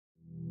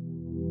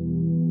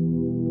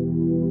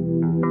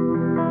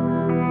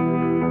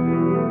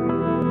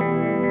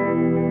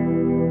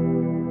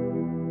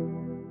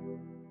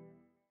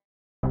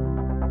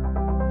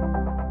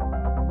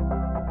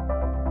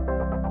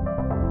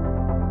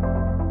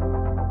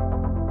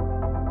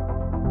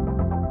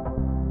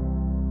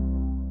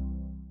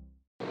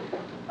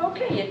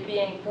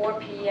being 4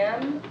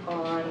 p.m.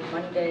 on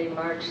Monday,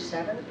 March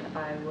 7th,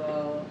 I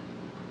will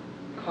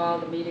call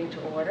the meeting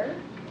to order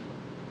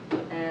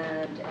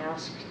and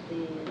ask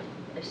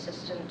the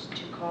assistant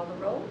to call the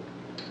roll,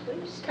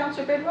 please.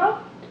 Councillor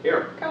Bidwell?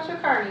 Here. Councillor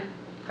Carney?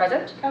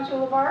 Present.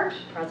 Councillor Labarge?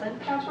 Present.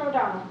 Councillor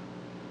O'Donnell?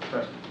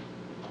 Present.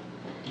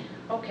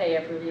 Okay,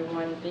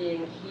 everyone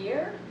being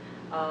here,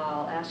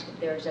 I'll ask if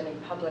there's any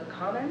public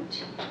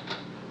comment,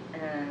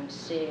 and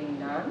seeing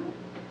none,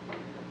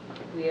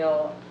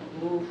 we'll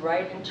move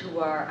right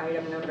into our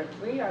item number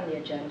 3 on the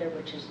agenda,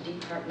 which is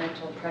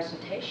departmental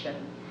presentation.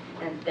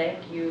 And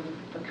thank you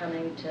for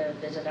coming to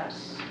visit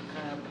us,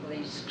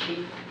 Police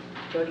Chief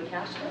Jody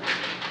Castro.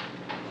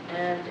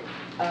 And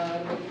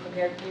are you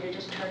prepared for me to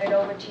just turn it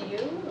over to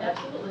you?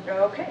 Absolutely.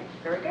 Okay,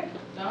 very good.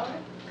 All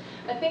right.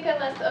 I think I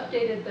last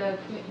updated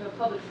the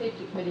Public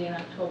Safety Committee in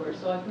October,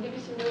 so I can give you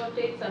some new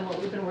updates on what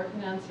we've been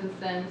working on since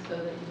then, so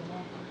that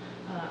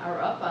you are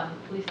up on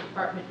Police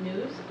Department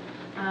news.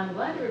 I'm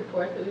glad to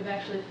report that we've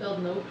actually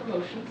filled no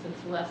promotions since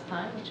the last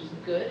time, which is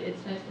good.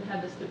 It's nice to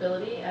have the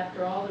stability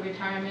after all the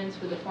retirements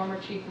with the former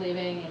chief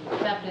leaving and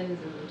captains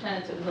and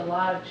lieutenants. It was a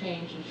lot of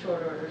change in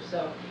short order,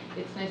 so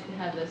it's nice to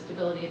have the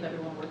stability of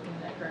everyone working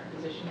in their current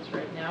positions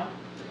right now.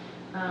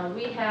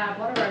 We have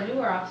one of our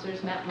newer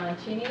officers, Matt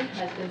Montini,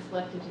 has been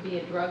selected to be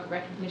a drug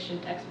recognition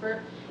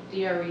expert.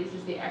 DREs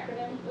is the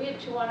acronym. We have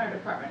 2 on our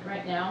department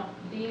right now.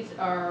 These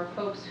are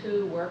folks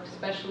who work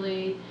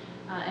specially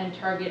and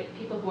target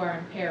people who are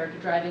impaired,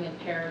 driving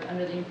impaired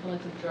under the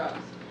influence of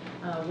drugs.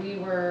 We've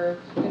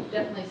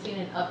definitely seen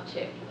an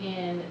uptick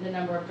in the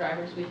number of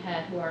drivers we've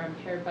had who are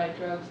impaired by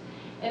drugs.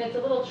 And it's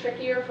a little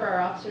trickier for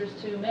our officers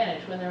to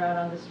manage when they're out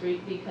on the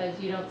street because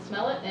you don't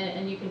smell it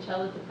and you can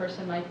tell that the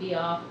person might be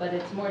off, but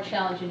it's more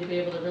challenging to be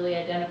able to really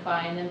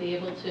identify and then be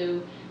able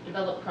to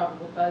develop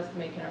probable cause to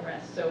make an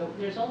arrest. So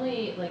there's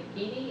only like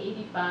 80,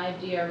 85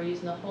 DREs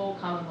in the whole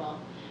Commonwealth.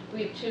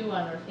 We have 2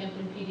 on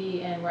Northampton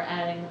PD, and we're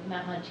adding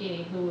Matt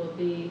Montini, who will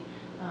be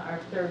our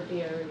 3rd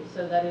DRE.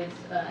 So that is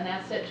an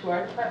asset to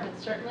our department.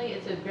 Certainly,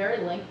 it's a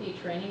very lengthy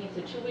training. It's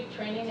a 2-week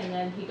training, and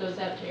then he goes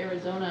out to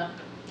Arizona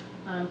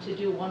to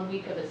do 1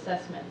 week of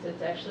assessments.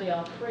 It's actually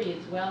all free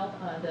as well.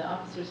 The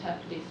officers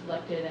have to be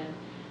selected and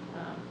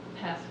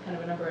pass kind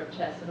of a number of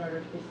tests in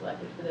order to be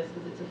selected for this,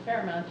 because it's a fair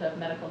amount of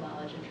medical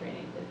knowledge and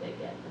training that they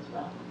get as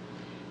well.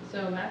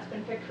 So Matt's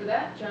been picked for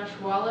that. Josh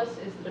Wallace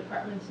is the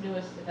department's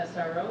newest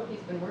SRO. He's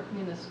been working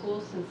in the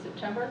school since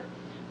September.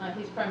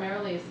 He's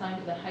primarily assigned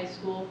to the high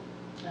school.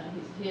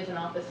 He has an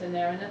office in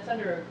there, and that's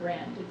under a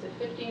grant. It's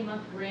a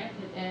 15-month grant.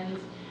 It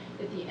ends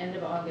at the end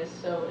of August.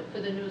 So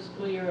for the new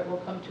school year, it will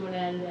come to an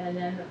end, and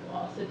then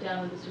I'll sit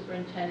down with the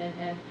superintendent.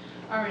 And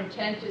our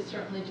intent is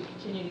certainly to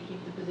continue to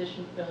keep the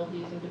position filled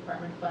using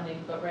department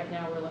funding, but right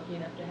now we're lucky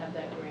enough to have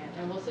that grant.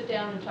 And we'll sit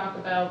down and talk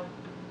about,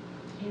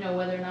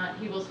 whether or not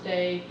he will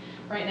stay.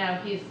 Right now,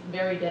 he's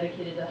very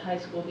dedicated to high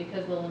school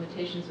because of the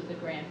limitations of the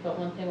grant, but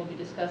one thing we'll be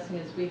discussing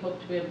is we hope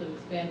to be able to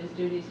expand his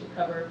duties to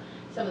cover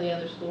some of the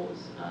other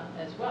schools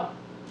as well.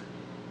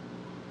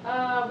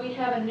 We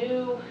have a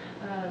new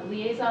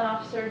liaison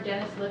officer.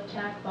 Dennis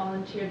Liptak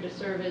volunteered to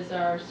serve as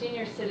our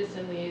senior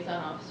citizen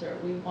liaison officer.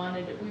 We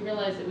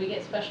realized that we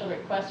get special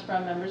requests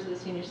from members of the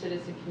senior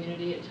citizen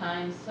community at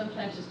times,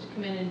 sometimes just to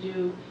come in and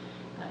do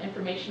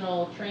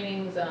informational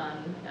trainings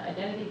on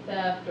identity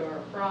theft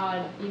or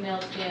fraud, email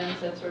scams,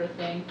 that sort of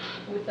thing.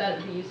 We thought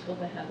it would be useful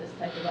to have this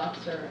type of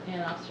officer,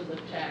 and Officer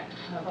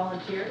Liptak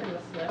volunteered and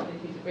was selected.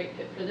 He's a great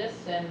fit for this,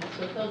 and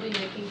so he'll be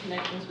making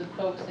connections with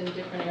folks in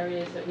different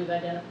areas that we've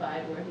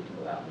identified where he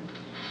can go out and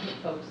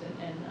meet folks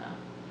and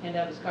hand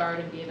out his card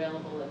and be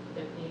available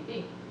if need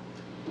be.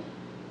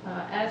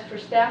 As for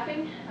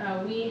staffing,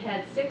 we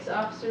had 6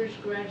 officers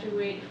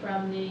graduate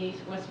from the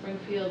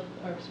Springfield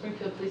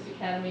Police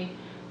Academy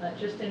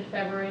just in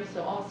February,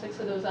 so all 6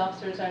 of those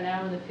officers are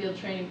now in the field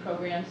training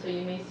program. So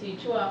you may see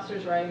 2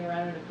 officers riding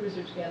around in a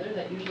cruiser together.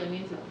 That usually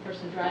means that the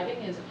person driving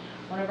is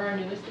one of our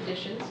newest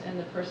additions, and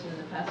the person in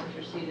the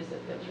passenger seat is a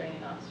field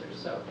training officer.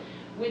 So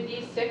with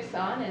these 6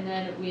 on, and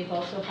then we've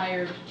also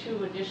hired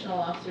 2 additional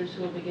officers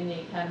who will begin the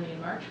academy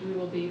in March, we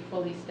will be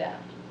fully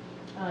staffed.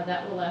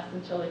 That will last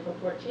until April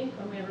 14th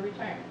when we have a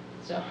retirement,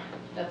 so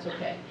that's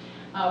okay.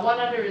 1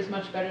 under is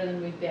much better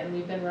than we've been.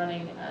 We've been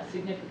running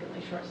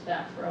significantly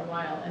short-staffed for a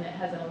while, and it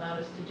hasn't allowed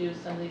us to do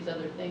some of these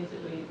other things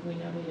that we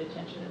know need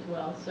attention as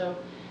well. So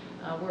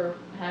we're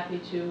happy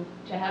to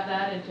have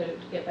that and to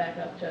get back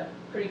up to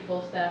pretty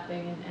full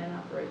staffing and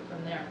operate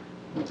from there.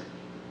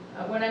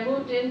 When I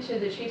moved into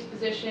the chief's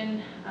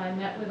position, I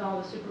met with all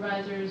the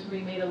supervisors.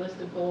 We made a list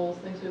of goals,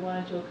 things we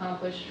wanted to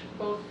accomplish,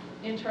 both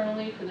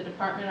internally for the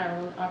department, our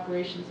own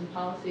operations and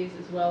policies,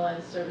 as well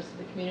as service to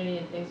the community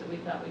and things that we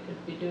thought we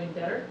could be doing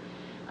better.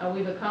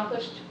 We've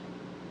accomplished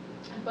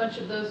a bunch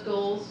of those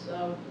goals.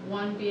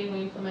 One being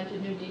we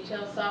implemented new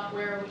detail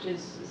software, which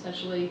is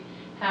essentially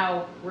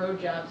how road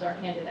jobs are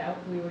handed out.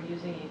 We were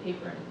using a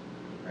paper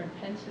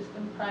and pen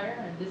system prior,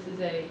 and this is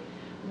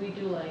we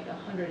do like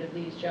 100 of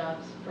these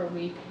jobs per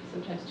week,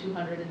 sometimes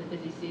 200 in the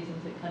busy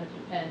seasons. It kind of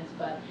depends,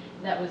 but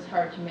that was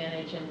hard to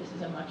manage, and this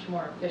is a much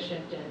more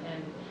efficient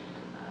and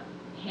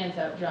hands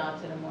out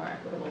jobs in a more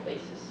equitable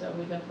basis. So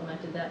we've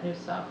implemented that new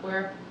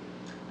software.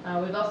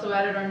 We've also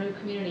added our new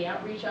community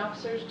outreach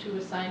officers, 2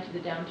 assigned to the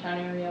downtown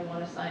area,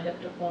 1 assigned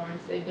up to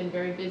Florence. They've been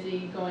very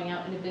busy going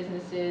out into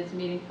businesses,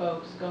 meeting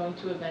folks, going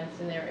to events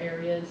in their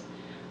areas.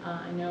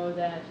 I know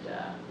that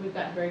we've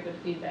gotten very good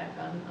feedback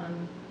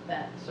on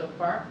that so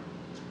far.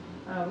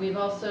 We've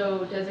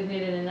also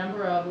designated a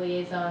number of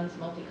liaisons,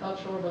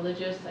 multicultural,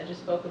 religious. I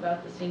just spoke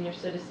about the senior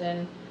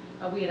citizen.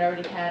 We had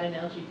already had an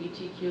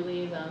LGBTQ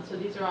liaison. So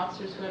these are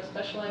officers who have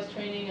specialized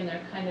training, and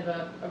they're kind of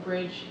a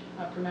bridge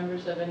for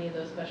members of any of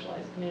those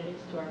specialized communities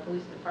to our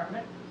police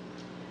department.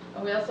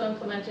 We also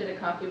implemented a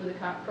Coffee with a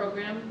Cop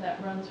program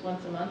that runs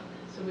once a month.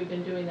 So we've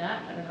been doing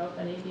that. I don't know if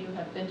any of you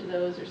have been to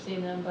those or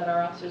seen them, but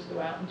our officers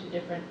go out into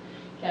different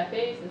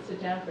cafes and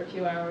sit down for a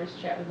few hours,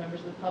 chat with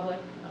members of the public.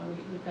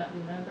 We've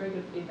gotten very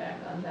good feedback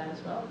on that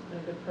as well. It's been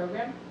a good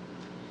program.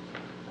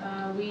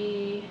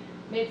 We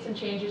made some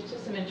changes to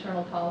some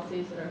internal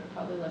policies that are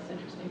probably less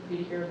interesting for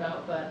you to hear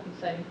about, but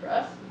exciting for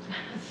us.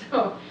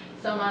 So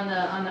some on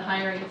the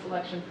hiring and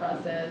selection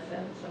process,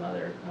 and some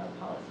other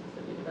policies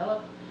that we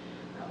developed.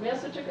 We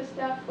also took a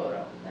staff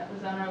photo. That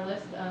was on our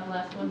list.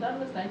 Last one done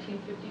was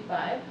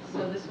 1955,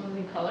 so this one's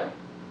in color.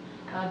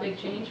 Big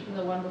change from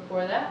the one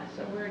before that,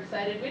 so we're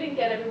excited. We didn't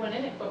get everyone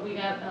in it, but we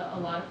got a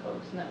lot of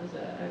folks, and that was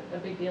a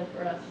big deal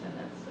for us, and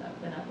that's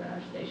been up in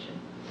our station.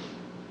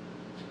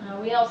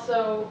 We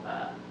also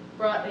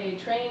brought a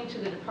training to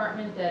the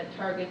department that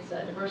targets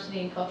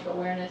diversity and cultural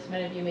awareness.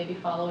 Many of you may be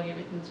following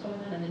everything that's going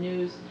on in the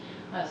news.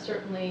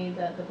 Certainly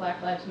the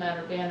Black Lives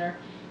Matter banner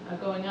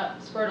going up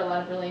spurred a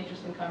lot of really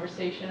interesting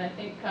conversation. I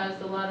think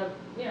caused a lot of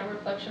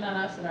reflection on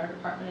us and our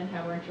department and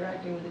how we're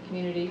interacting with the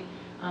community.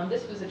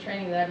 This was a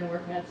training that I've been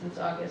working on since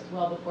August,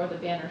 well before the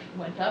banner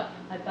went up.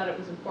 I thought it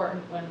was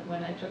important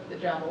when I took the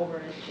job over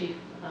as chief,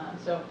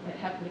 so it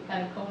happened to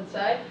kind of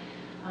coincide.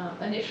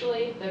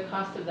 Initially, the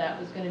cost of that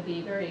was going to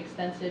be very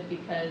extensive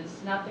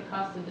because not the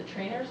cost of the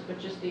trainers, but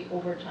just the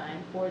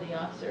overtime for the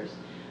officers.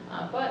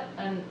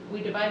 And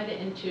we divided it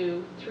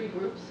into 3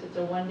 groups. It's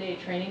a 1-day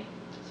training,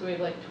 so we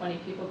have like 20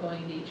 people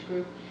going into each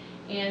group.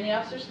 And the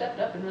officers stepped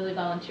up and really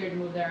volunteered to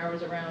move their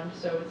hours around,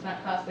 so it's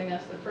not costing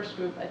us. The first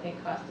group, I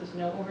think, cost us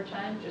no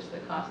overtime, just the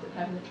cost of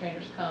having the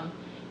trainers come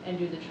and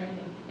do the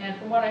training. And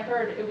from what I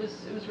heard, it was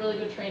really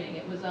good training.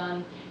 It was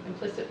on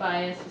implicit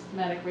bias,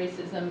 systematic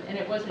racism, and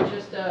it wasn't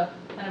just a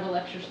kind of a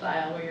lecture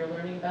style where you're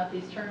learning about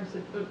these terms,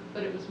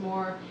 but it was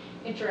more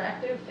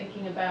interactive,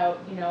 thinking about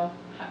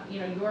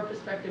your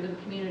perspective of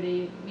the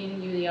community,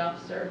 meaning you, the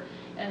officer,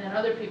 and then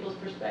other people's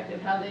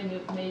perspective, how they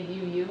may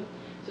view you.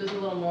 So it was a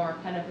little more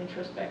kind of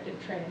introspective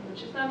training,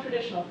 which is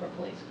non-traditional for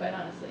police, quite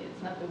honestly.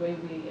 It's not the way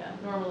we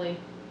normally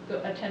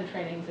attend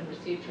trainings and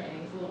receive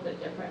trainings. A little bit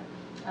different.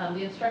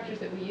 The instructors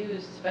that we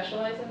use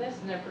specialize in this,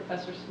 and they're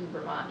professors from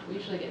Vermont. We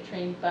usually get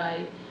trained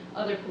by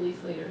other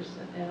police leaders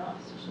and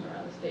officers from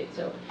around the state.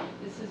 So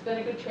this has been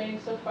a good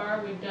training so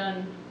far. We've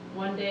done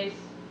 1 day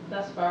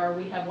thus far.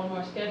 We have 1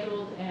 more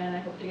scheduled, and I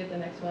hope to get the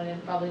next one in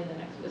probably in the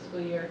next fiscal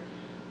year,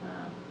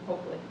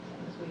 hopefully,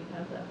 as we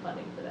have the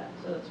funding for that.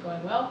 So that's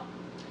going well.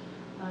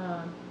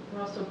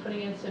 We're also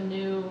putting in some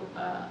new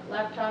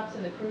laptops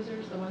in the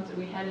cruisers. The ones that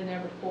we had in there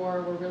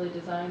before were really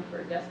designed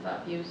for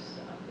desktop use.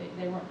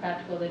 They weren't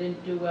practical. They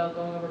didn't do well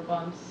going over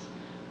bumps,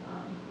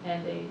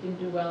 and they didn't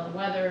do well in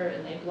weather,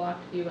 and they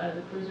blocked view out of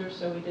the cruiser.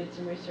 So we did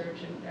some research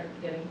and are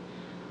getting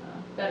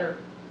better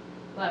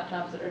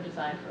laptops that are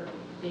designed for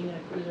being in a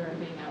cruiser and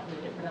being out in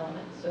the different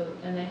elements. So,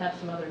 and they have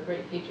some other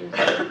great features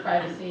like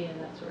privacy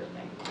and that sort of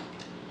thing.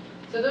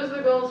 So those are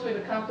the goals we've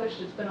accomplished.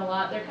 It's been a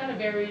lot. They're kind of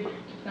varied: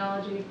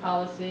 technology,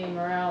 policy,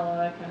 morale, all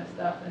that kind of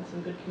stuff, and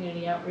some good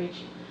community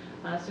outreach.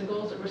 Some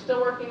goals that we're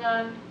still working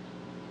on.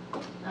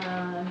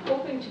 I'm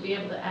hoping to be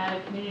able to add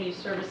a community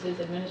services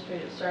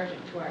administrative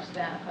sergeant to our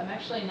staff. I'm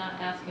actually not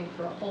asking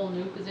for a whole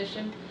new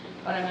position,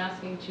 but I'm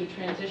asking to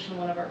transition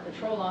one of our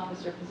patrol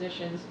officer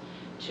positions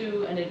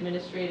to an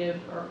administrative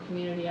or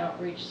community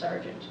outreach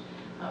sergeant.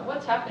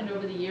 What's happened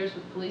over the years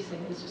with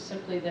policing is just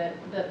simply that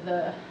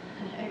the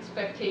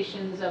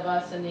expectations of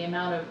us and the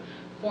amount of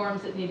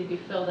forms that need to be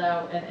filled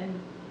out and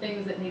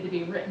things that need to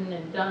be written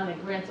and done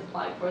and grants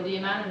applied for, the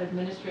amount of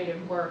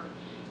administrative work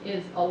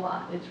is a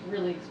lot. It's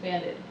really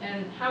expanded.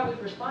 And how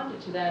we've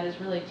responded to that is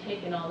really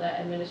taken all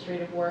that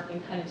administrative work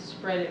and kind of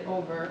spread it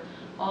over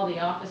all the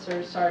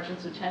officers,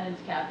 sergeants,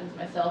 lieutenants, captains,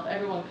 myself.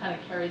 Everyone kind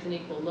of carries an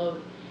equal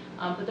load.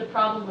 But the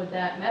problem with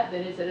that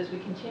method is that as we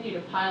continue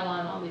to pile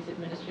on all these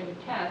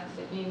administrative tasks,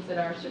 it means that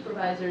our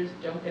supervisors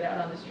don't get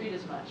out on the street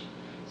as much.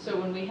 So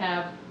when we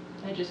have,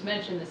 I just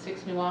mentioned, the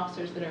 6 new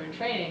officers that are in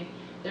training,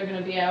 they're going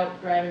to be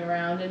out driving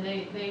around, and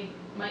they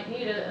might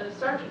need a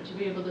sergeant to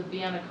be able to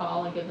be on a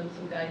call and give them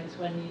some guidance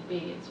when need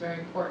be. It's a very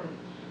important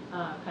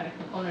kind of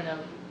component of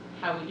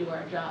how we do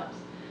our jobs.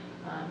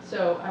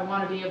 So I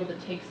want to be able to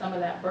take some of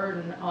that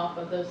burden off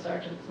of those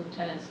sergeants and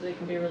lieutenants so they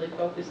can be really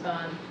focused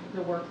on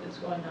the work that's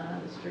going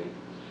on the street.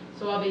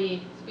 So I'll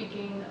be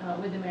speaking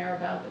with the mayor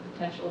about the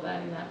potential of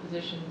adding that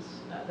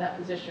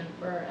position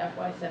for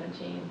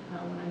FY17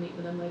 when I meet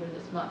with them later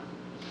this month.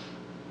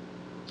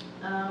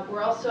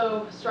 We're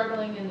also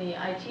struggling in the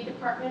IT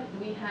department.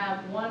 We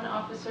have one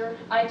officer.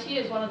 IT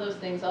is one of those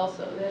things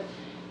also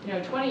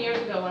that, 20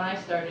 years ago when I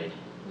started,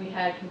 we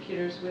had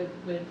computers with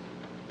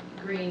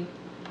green,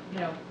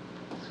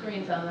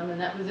 screens on them,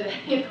 and that was it.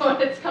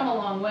 It's come a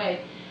long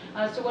way.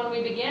 So when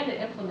we began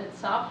to implement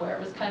software,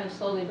 it was kind of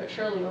slowly but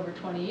surely over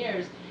 20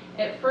 years.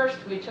 At first,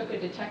 we took a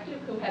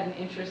detective who had an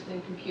interest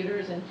in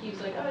computers, and he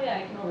was like, oh yeah,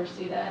 I can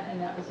oversee that,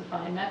 and that was a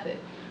fine method.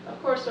 Of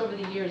course, over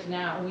the years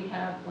now, we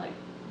have like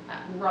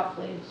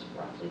roughly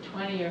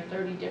 20 or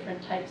 30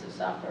 different types of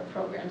software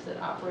programs that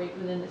operate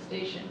within the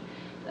station.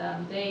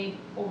 They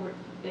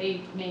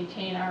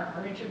maintain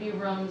our interview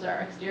rooms,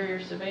 our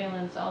exterior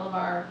surveillance, all of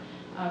our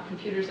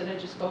computers that I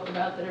just spoke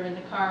about that are in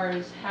the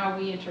cars, how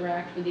we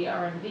interact with the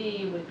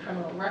RMV, with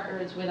criminal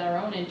records, with our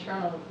own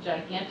internal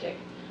gigantic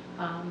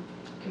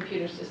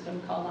computer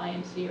system called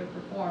IMC or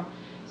Perform.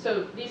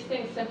 So these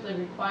things simply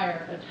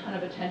require a ton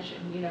of attention.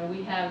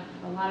 We have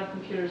a lot of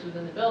computers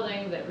within the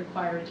building that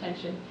require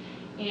attention.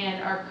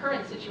 And our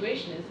current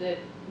situation is that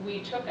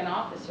we took an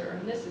officer,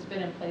 and this has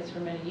been in place for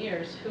many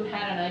years, who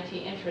had an IT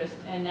interest,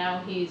 and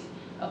now he's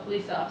a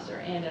police officer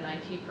and an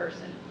IT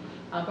person.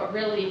 But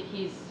really,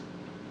 he's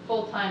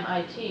full-time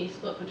IT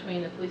split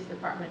between the police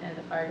department and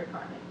the fire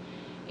department.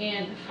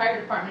 And the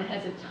fire department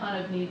has a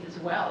ton of needs as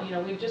well.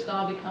 We've just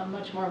all become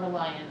much more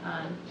reliant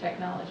on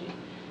technology.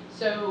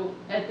 So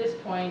at this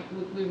point,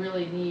 we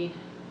really need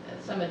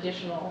some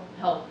additional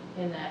help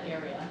in that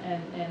area.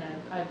 And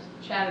I've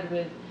chatted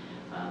with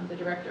the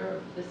director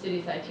of the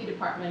city's IT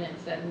department and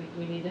said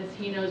we need this.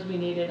 He knows we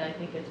need it. I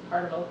think it's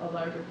part of a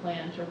larger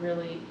plan to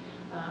really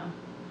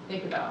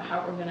think about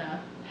how we're going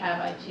to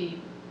have IT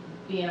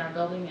be in our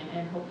building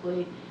and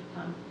hopefully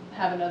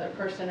have another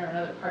person or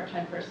another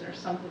part-time person or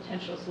some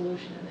potential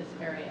solution in this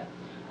area.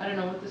 I don't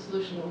know what the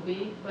solution will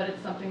be, but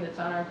it's something that's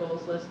on our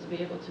goals list to be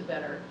able to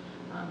better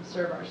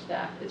serve our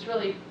staff. It's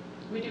really,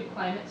 we do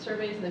climate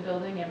surveys in the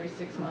building every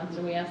 6 months,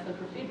 and we ask them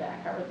for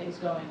feedback. How are things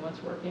going?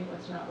 What's working?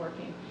 What's not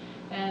working?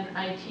 And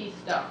IT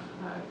stuff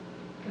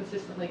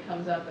consistently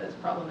comes up as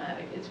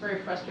problematic. It's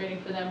very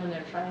frustrating for them when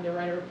they're trying to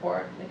write a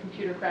report, the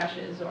computer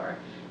crashes, or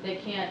they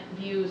can't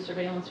view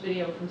surveillance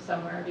video from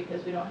somewhere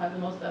because we don't have the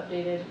most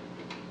updated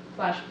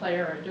Flash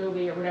player or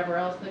Adobe or whatever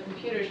else. The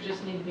computers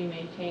just need to be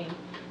maintained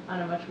on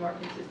a much more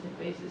consistent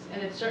basis.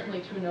 And it's certainly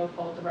through no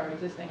fault of our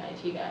existing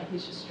IT guy.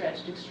 He's just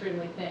stretched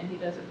extremely thin. He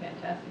does a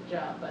fantastic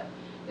job, but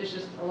there's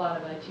just a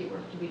lot of IT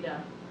work to be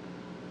done.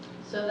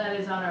 So that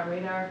is on our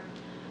radar.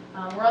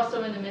 We're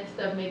also in the midst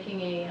of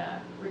making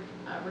a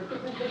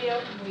recruitment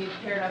video. We've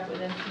paired up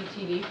with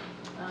NCTV.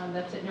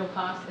 That's at no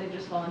cost. They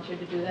just volunteered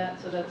to do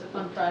that. So that's a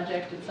fun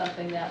project. It's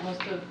something that most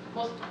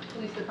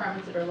police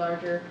departments that are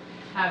larger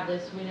have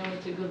this. We know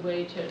it's a good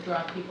way to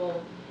draw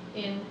people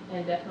in,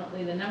 and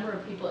definitely the number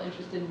of people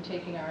interested in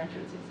taking our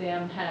entrance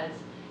exam has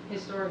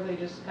historically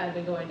just kind of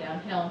been going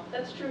downhill.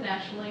 That's true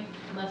nationally.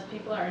 Less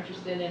people are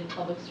interested in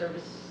public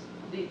service,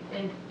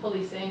 in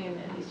policing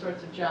and these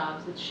sorts of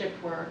jobs. It's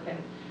shift work and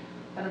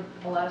kind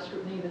of a lot of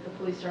scrutiny that the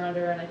police are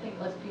under, and I think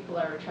less people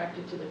are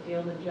attracted to the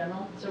field in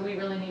general. So we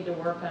really need to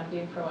work on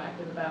being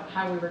proactive about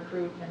how we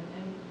recruit,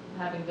 and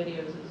having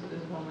videos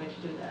is one way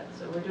to do that.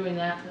 So we're doing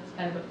that. That's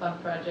kind of a fun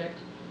project.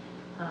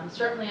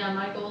 Certainly on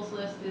my goals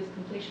list is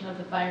completion of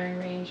the firing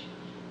range.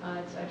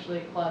 It's actually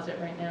a closet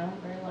right now,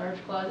 a very large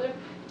closet.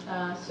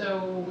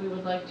 So we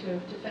would like to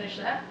finish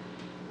that.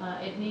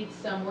 It needs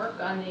some work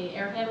on the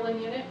air handling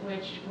unit,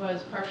 which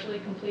was partially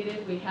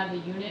completed. We have the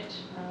unit,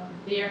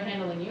 the air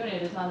handling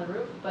unit is on the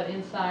roof, but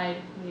inside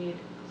we need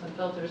some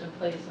filters in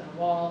place and a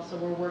wall, so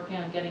we're working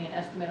on getting an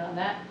estimate on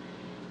that.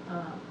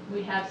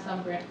 We have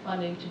some grant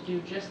funding to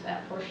do just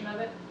that portion of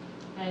it,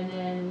 and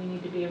then we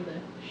need to be able to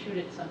shoot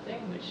at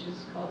something, which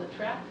is called a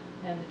trap,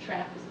 and the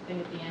trap is the thing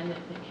at the end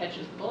that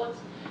catches the bullets.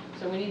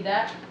 So we need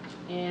that,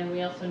 and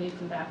we also need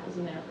some baffles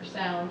in there for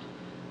sound.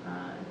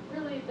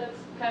 Really, that's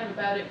kind of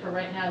about it for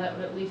right now. That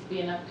would at least be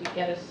enough to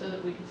get us so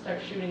that we can start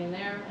shooting in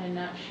there and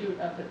not shoot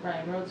up at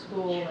Bryan Road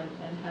School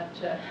and have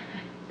to,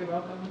 you're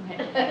welcome,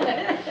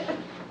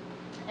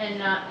 and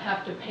not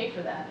have to pay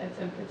for that.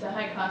 It's a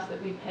high cost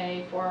that we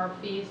pay for our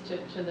fees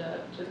to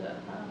the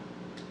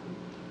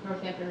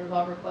Northampton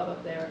Revolver Club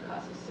up there. It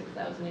costs us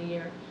 $6,000 a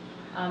year.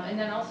 And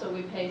then also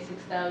we pay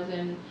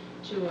 $6,000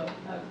 to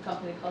a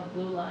company called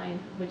Blue Line,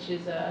 which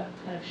is a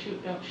kind of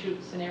shoot, don't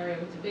shoot scenario.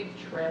 It's a big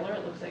trailer.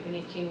 It looks like an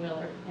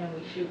 18-wheeler, and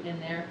we shoot in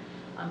there.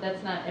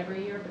 That's not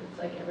every year, but it's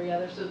like every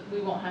other. So we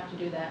won't have to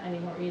do that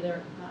anymore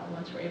either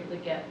once we're able to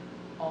get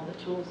all the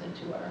tools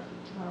into our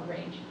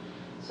range.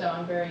 So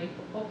I'm very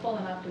hopeful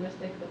and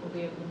optimistic that we'll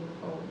be able to move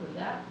forward with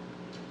that.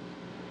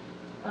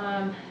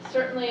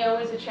 Certainly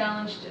always a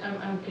challenge.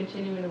 I'm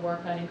continuing to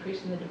work on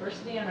increasing the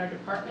diversity in our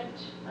department.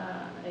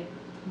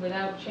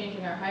 Without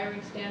changing our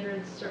hiring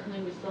standards,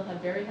 certainly we still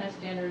have very high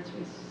standards.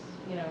 We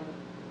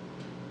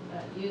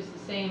use the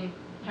same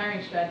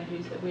hiring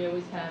strategies that we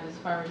always have as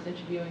far as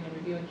interviewing and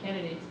reviewing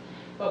candidates,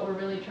 but we're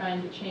really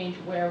trying to change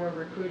where we're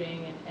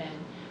recruiting, and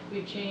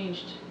we've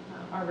changed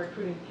our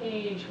recruiting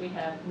page. We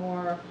have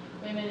more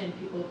women and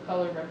people of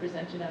color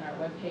represented on our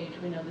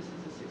webpage. We know this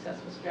is a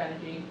successful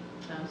strategy.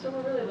 So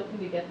we're really looking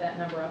to get that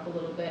number up a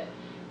little bit.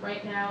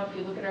 Right now, if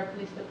you look at our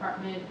police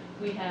department,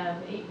 we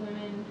have 8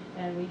 women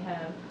and we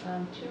have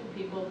 2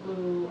 people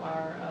who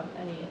are of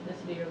any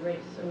ethnicity or race.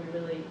 So we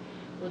really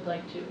would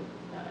like to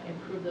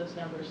improve those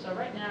numbers. So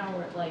right now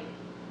we're at like,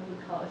 I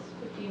would call us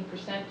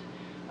 15%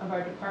 of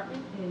our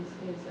department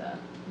is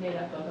made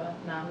up of a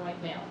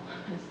non-white male.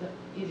 It's the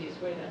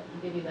easiest way to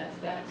give you that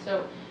stat.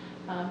 So,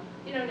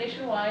 you know,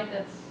 nationwide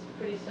that's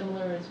pretty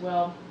similar as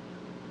well.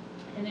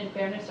 And in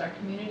fairness, our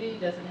community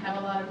doesn't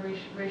have a lot of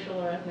racial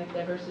or ethnic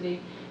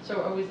diversity, so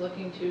we're always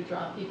looking to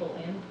draw people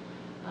in.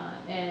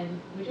 And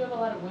we do have a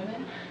lot of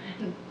women,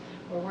 and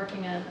we're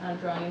working on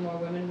drawing in more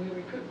women. We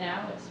recruit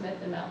now at Smith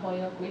and Mount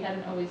Holyoke. We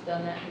hadn't always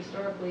done that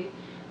historically,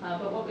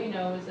 but what we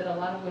know is that a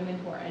lot of women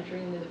who are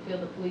entering into the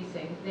field of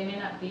policing, they may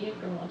not be a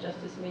criminal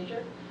justice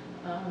major,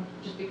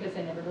 just because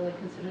they never really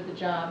considered the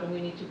job, and we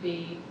need to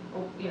be,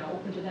 you know,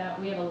 open to that.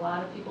 We have a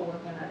lot of people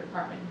working in our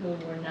department who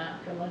were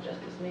not criminal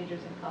justice majors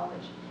in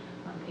college.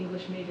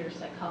 English majors,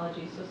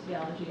 psychology,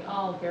 sociology,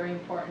 all very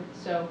important.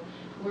 So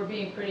we're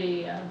being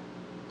pretty,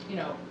 you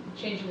know,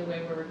 changing the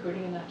way we're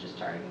recruiting and not just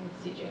targeting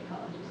CJ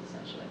colleges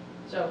essentially.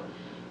 So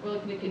we're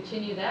looking to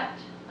continue that.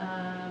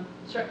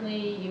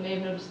 Certainly you may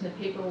have noticed in the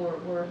paper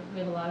we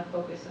have a lot of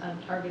focus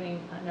on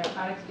targeting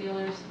narcotics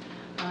dealers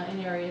in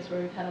areas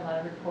where we've had a lot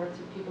of reports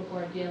of people who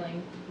are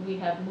dealing. We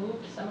have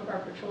moved some of our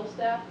patrol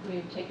staff.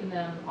 We've taken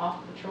them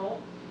off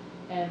patrol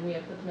and we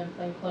have put them in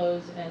plain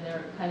clothes, and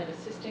they're kind of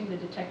assisting the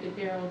detective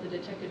bureau. The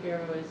detective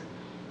bureau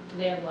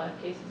they have a lot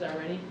of cases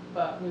already,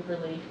 but we've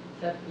really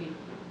said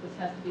this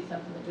has to be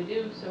something that we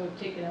do, so we've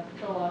taken our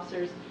patrol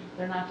officers.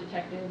 They're not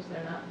detectives,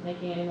 they're not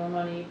making any more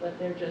money, but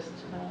they're just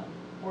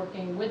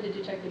working with the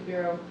detective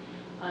bureau.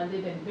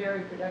 They've been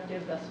very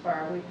productive thus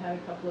far. We've had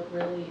a couple of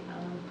really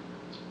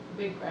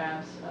big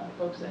grabs,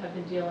 folks that have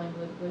been dealing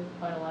with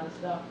quite a lot of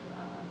stuff,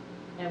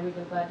 and we've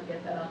been glad to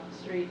get that off the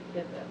street,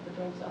 get the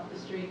drugs off the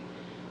street.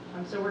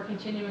 So we're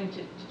continuing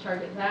to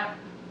target that.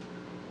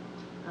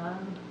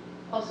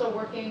 Also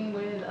working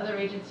with other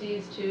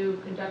agencies to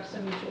conduct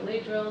some mutual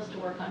aid drills to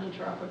work on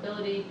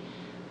interoperability.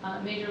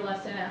 Major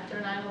lesson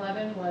after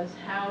 9/11 was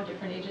how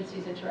different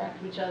agencies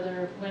interact with each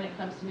other when it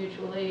comes to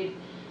mutual aid,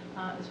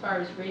 as far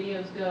as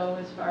radios go,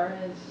 as far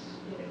as,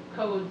 you know,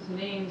 codes,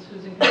 names,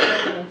 who's in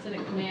control,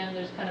 incident command.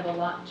 There's kind of a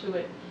lot to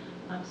it.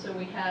 So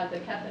we have the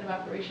captain of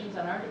operations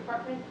on our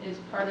department is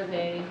part of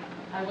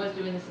I was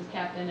doing this as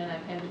captain and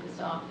I've handed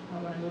this off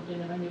when I moved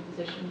into my new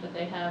position, but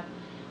they have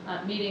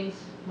meetings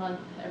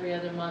every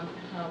other month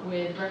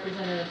with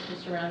representatives from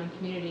surrounding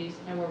communities,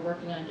 and we're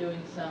working on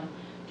doing some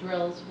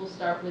drills. We'll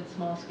start with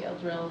small scale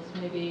drills,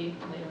 maybe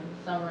later in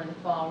the summer and the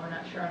fall. We're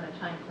not sure on a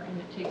time frame.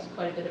 It takes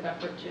quite a bit of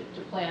effort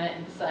to plan it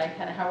and decide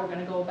kind of how we're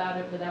going to go about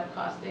it without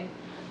costing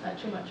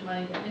too much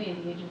money to any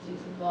of the agencies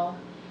involved.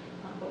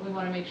 But we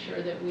want to make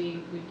sure that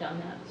we've done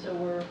that. So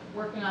we're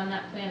working on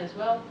that plan as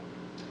well.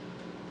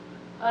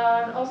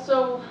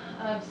 Also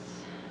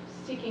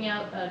seeking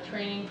out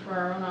training for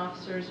our own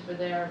officers for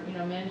their, you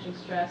know, managing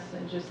stress,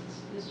 and just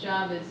this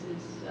job is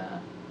it's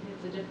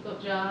a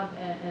difficult job,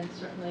 and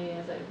certainly,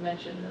 as I've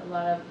mentioned, a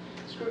lot of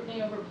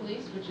scrutiny over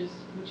police,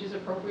 which is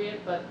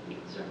appropriate, but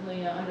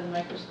certainly under the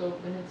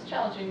microscope, and it's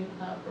challenging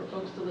for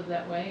folks to live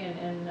that way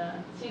and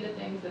see the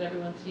things that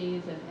everyone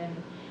sees, and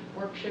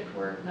work shift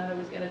work, not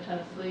always get a ton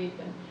of sleep,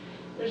 and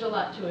there's a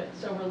lot to it.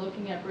 So we're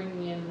looking at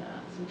bringing in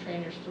some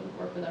trainers to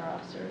work with our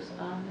officers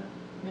on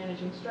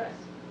managing stress.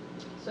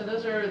 So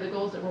those are the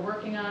goals that we're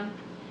working on.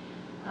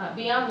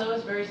 Beyond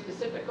those very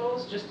specific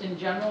goals, just in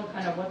general,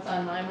 kind of what's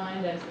on my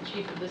mind as the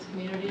chief of this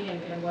community,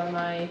 and what am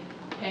I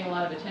paying a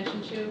lot of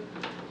attention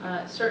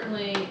to.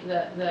 Certainly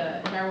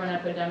the heroin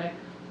epidemic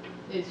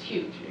is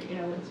huge. You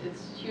know,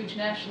 it's huge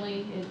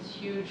nationally. It's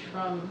huge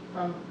from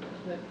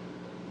the,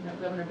 you know,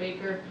 Governor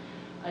Baker.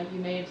 You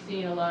may have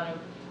seen a lot of,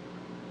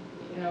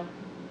 you know,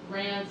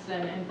 grants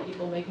and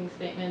people making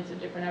statements of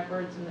different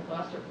efforts, and the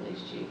Gloucester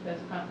Police Chief has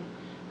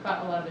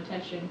caught a lot of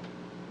attention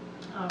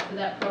for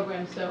that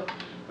program. So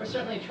we're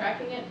certainly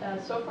tracking it.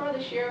 So far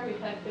this year, we've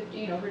had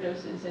 15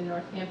 overdoses in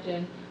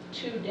Northampton,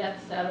 2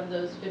 deaths out of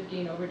those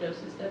 15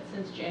 overdoses. That's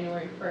since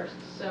January 1st.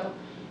 So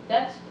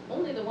that's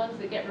only the ones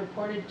that get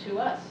reported to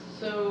us.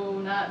 So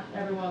not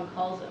everyone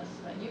calls us.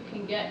 You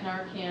can get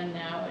Narcan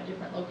now at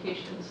different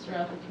locations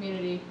throughout the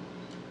community.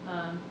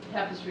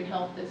 Tapestry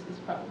Health is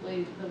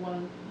probably the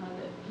one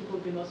that people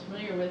would be most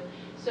familiar with.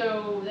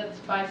 So that's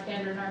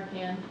bystander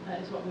Narcan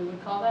is what we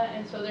would call that.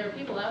 And so there are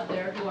people out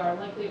there who are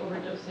likely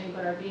overdosing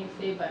but are being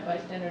saved by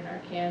bystander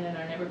Narcan and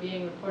are never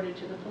being reported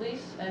to the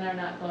police and are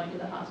not going to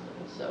the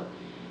hospital. So,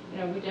 you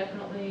know, we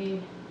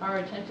definitely are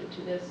attentive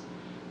to this.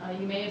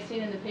 You may have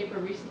seen in the paper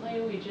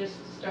recently, we just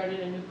started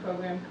a new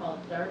program called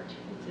DART.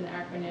 It's an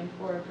acronym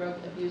for Drug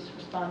Abuse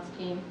Response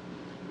Team.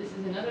 This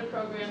is another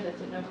program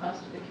that's at no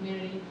cost to the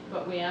community,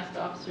 but we asked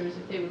officers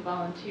if they would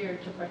volunteer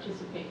to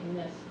participate in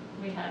this.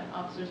 We had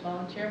officers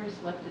volunteer. We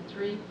selected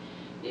 3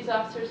 These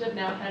officers have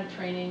now had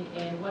training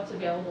in what's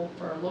available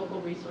for local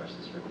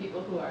resources for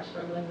people who are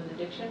struggling with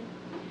addiction.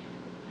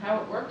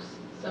 How it works,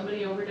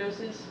 somebody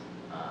overdoses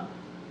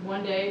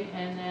one day,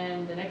 and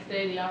then the next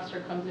day the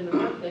officer comes into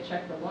work, they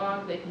check the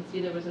log, they can see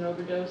there was an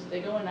overdose,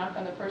 they go and knock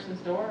on the person's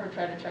door or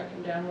try to track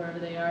them down wherever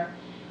they are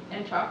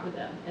and talk with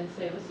them and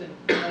say, listen,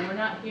 we're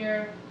not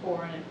here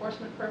for an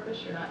enforcement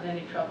purpose, you're not in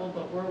any trouble,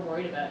 but we're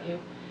worried about you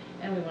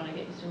and we want to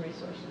get you some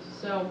resources.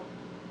 So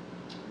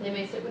they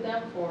may sit with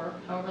them for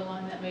however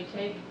long that may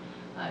take,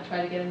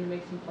 try to get them to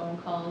make some phone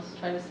calls,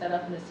 try to set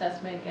up an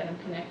assessment, get them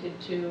connected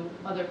to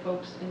other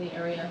folks in the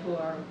area who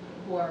are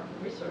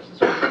resources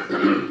for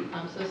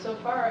this. So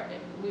far,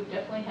 we've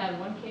definitely had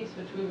one case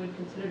which we would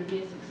consider to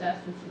be a success,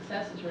 and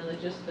success is really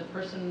just the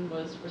person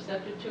was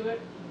receptive to it,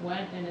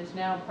 went, and is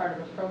now part of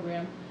a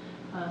program,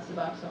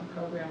 Suboxone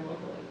program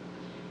locally.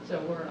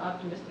 So we're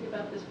optimistic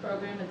about this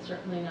program. It's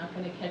certainly not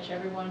going to catch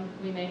everyone.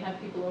 We may have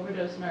people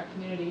overdose in our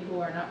community who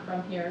are not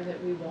from here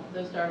that we won't,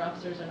 those DART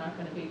officers are not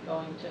going to be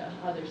going to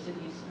other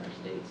cities or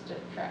states to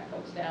track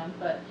folks down,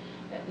 but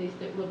at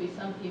least it will be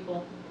some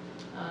people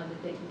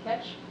that they can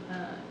catch.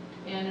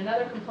 And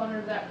another component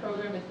of that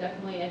program is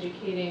definitely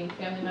educating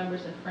family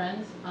members and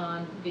friends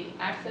on the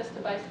access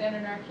to bystander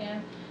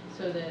Narcan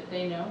so that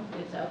they know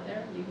it's out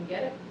there, you can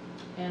get it.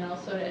 And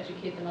also to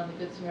educate them on the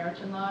Good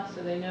Samaritan law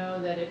so they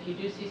know that if you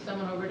do see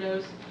someone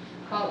overdose,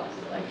 call us.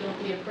 Like, don't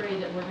be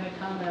afraid that we're going to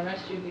come and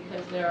arrest you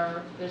because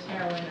there's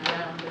heroin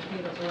around, there's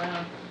needles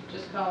around.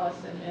 Just call us,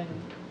 and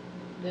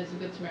there's a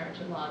Good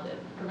Samaritan law that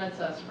prevents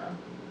us from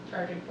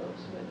charging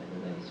folks with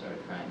any sort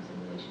of crimes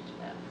in relation to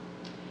that.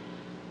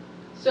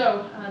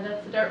 So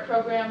that's the DART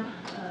program.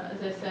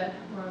 As I said,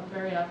 we're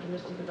very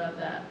optimistic about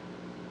that.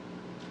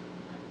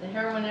 The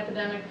heroin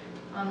epidemic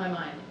on my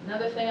mind.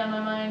 Another thing on my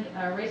mind,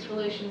 race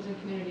relations and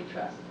community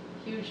trust.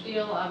 Huge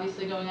deal,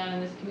 obviously, going on in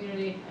this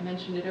community. I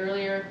mentioned it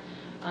earlier.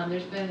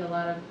 There's been a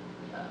lot of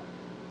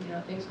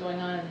things going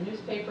on in the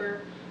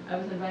newspaper. I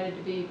was invited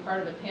to be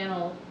part of a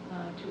panel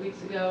 2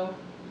 weeks ago.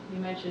 You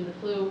mentioned the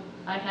flu.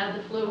 I had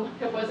the flu.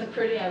 It wasn't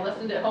pretty. I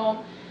listened at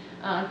home.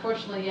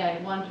 Unfortunately, I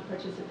wanted to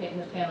participate in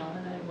the panel,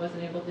 and I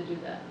wasn't able to do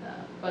that.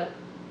 But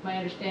my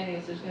understanding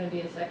is there's going to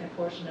be a second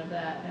portion of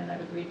that, and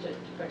I've agreed to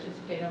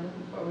participate. I'm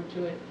looking forward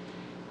to it.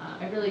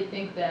 I really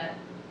think that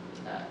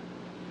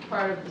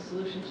part of the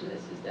solution to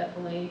this is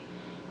definitely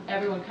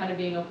everyone kind of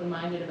being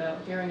open-minded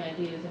about hearing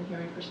ideas and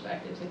hearing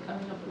perspectives and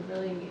coming up with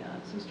really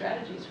some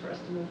strategies for us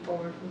to move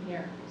forward from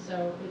here.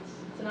 So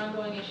it's an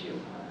ongoing issue.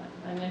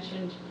 I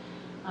mentioned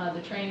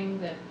the training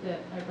that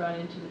I brought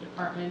into the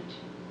department.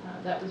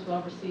 That was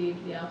well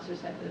received. The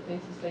officers had good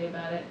things to say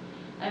about it.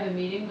 I have a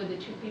meeting with the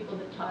two people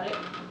that taught it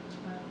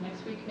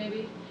next week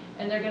maybe,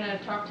 and they're going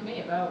to talk to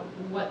me about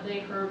what they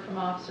heard from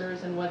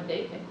officers and what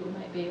they think we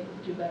might be able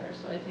to do better.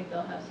 So I think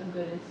they'll have some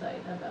good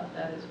insight about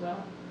that as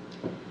well.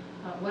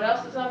 What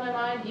else is on my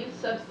mind? Youth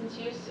substance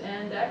use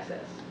and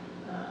access.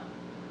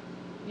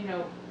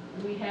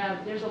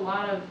 There's a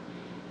lot of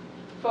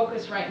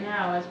focus right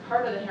now as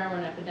part of the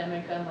heroin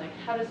epidemic on like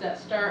how does that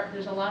start.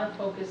 There's a lot of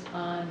focus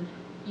on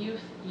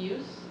youth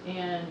use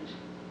and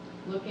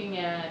looking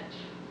at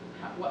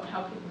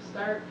how people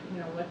start,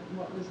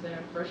 what was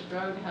their first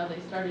drug, how they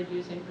started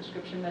using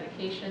prescription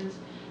medications.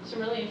 Some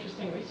really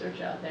interesting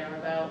research out there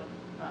about,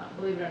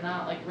 believe it or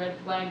not, like red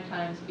flag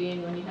times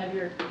being when you have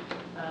your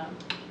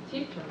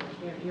teeth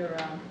removed, your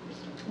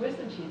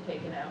wisdom teeth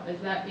taken out.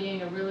 Is that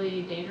being a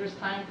really dangerous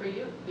time for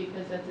youth?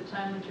 Because that's a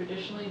time when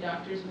traditionally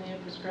doctors may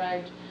have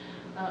prescribed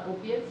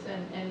opiates,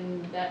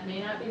 and that may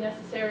not be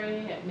necessary.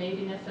 It may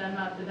be necessary, I'm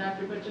not the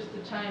doctor, but just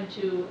a time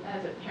to,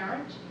 as a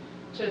parent,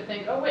 to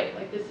think, oh wait,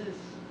 like this is,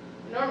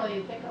 normally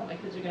you think, oh, my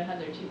kids are going to have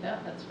their teeth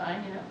out, that's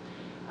fine,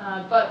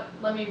 but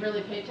let me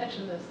really pay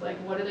attention to this, like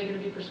what are they going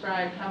to be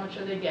prescribed, how much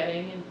are they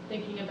getting, and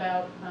thinking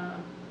about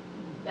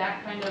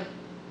that kind of,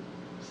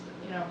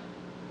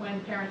 when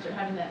parents are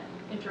having that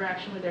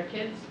interaction with their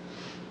kids.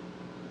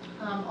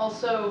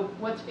 Also,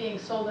 what's being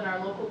sold in our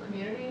local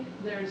community.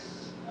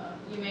 There's,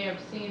 you may have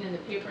seen in the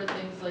paper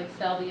things like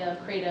salvia,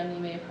 kratom, you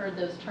may have heard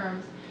those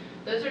terms.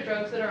 Those are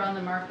drugs that are on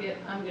the market.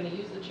 I'm going to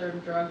use the term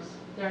drugs.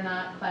 They're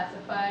not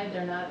classified,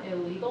 they're not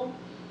illegal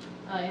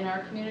in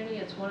our community.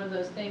 It's one of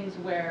those things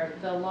where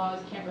the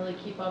laws can't really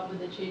keep up with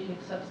the changing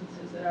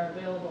substances that are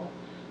available.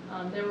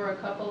 There were a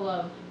couple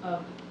of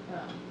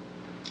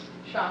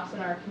shops in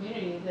our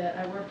community that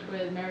I worked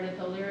with, Meredith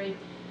O'Leary,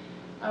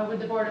 with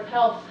the Board of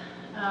Health,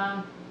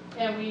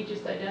 and we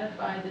just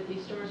identified that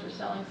these stores were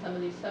selling some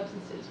of these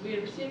substances. We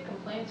had received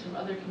complaints from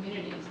other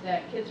communities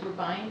that kids were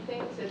buying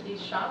things at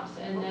these shops,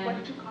 and then... What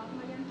did you call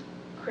them again?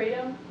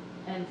 Kratom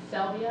and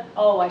salvia.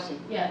 Oh, I see.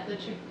 Yeah, the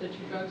two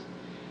drugs.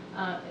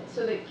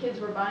 So that kids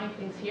were buying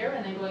things here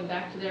and then going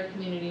back to their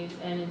communities,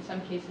 and in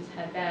some cases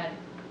had bad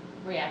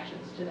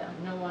reactions to them.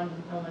 No one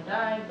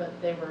died,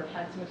 but they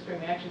had some extreme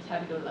reactions,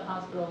 had to go to the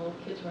hospital.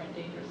 Kids were in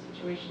dangerous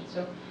situations.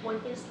 So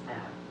What is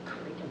that?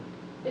 Kratom?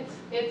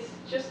 It's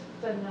just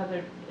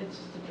another, it's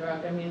just a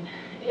drug. I mean,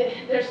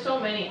 there's so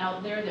many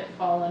out there that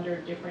fall under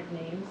different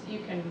names. You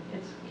can,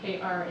 it's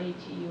Kratun, you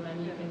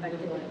can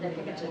Google it. I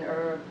think it's an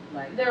herb,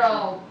 like. They're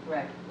all,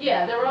 Right.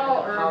 yeah, they're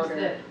all Like a herbs powder.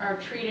 that are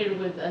treated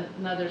with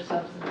another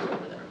substance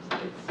over there.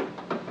 It's,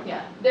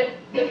 yeah. The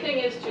thing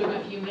is too,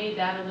 if you made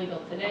that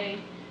illegal today,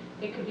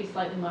 it could be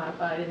slightly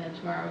modified and then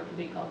tomorrow it could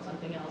be called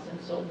something else and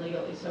sold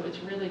legally. So it's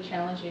really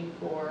challenging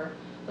for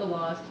the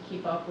laws to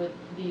keep up with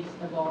these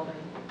evolving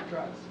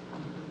drugs.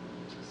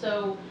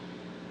 So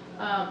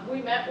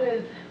we met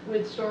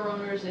with store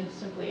owners and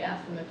simply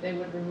asked them if they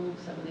would remove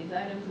some of these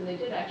items, and they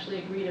did actually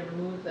agree to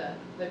remove the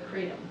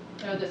kratom,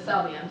 or the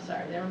salvia, I'm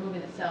sorry. They're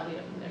removing the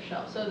salvia from their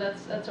shelf. So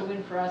that's a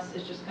win for us.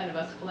 It's just kind of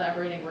us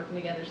collaborating, working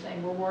together,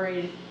 saying we're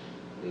worried,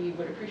 we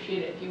would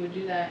appreciate it if you would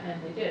do that,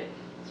 and they did.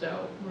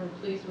 So we're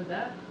pleased with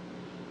that.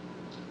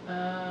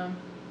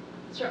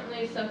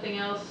 Certainly something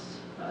else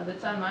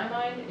that's on my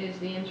mind is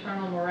the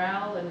internal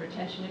morale and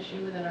retention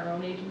issue within our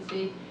own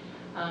agency.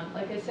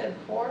 Like I said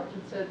before,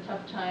 it's a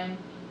tough time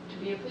to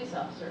be a police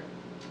officer.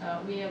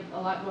 We have a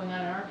lot going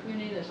on in our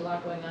community, there's a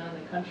lot going on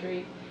in the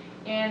country.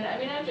 And I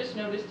mean, I've just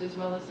noticed, as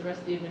well as the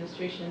rest of the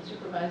administration and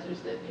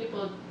supervisors, that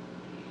people,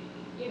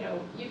 you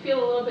know, you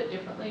feel a little bit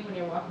differently when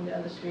you're walking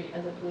down the street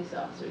as a police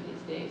officer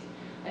these days.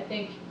 I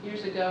think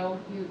years ago,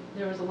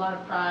 there was a lot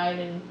of pride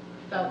and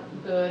felt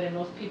good, and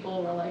most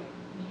people were like,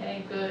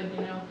 hey, good,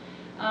 you know.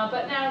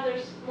 But now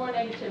there's more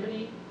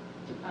negativity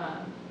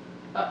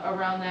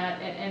around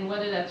that, and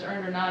whether that's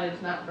earned or not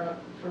is not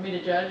for me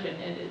to judge, and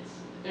it's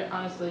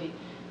honestly,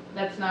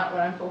 that's not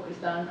what I'm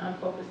focused on. I'm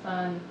focused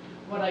on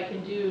what I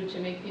can do to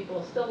make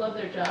people still love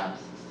their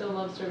jobs, still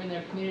love serving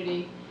their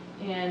community,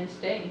 and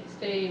stay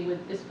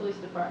with this police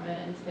department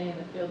and stay in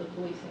the field of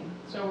policing.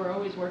 So we're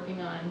always working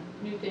on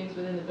new things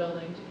within the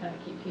building to kind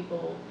of keep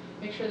people,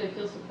 make sure they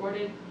feel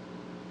supported,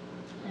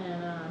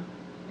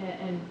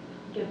 and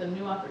give them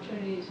new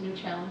opportunities, new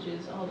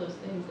challenges, all those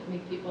things that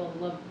make people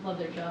love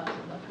their jobs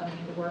and love coming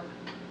into work.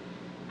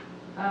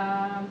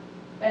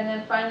 And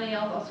then finally,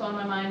 also on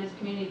my mind is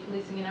community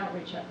policing and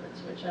outreach efforts,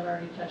 which I've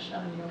already touched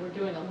on. You know, we're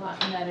doing a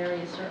lot in that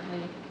area,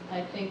 certainly.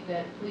 I think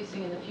that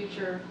policing in the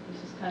future,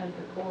 this is kind of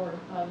the core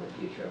of the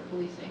future of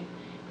policing,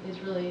 is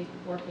really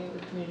working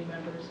with community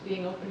members,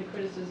 being open to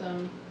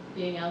criticism,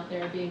 being out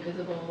there, being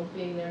visible,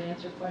 being there to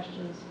answer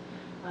questions,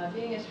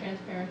 being as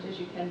transparent as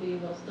you can be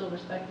while still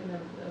respecting the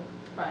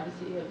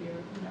privacy of your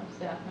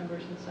staff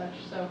members and such.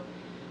 So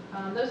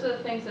those are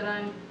the things that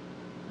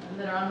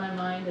are on my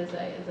mind as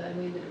I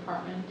lead the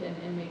department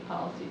and make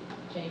policy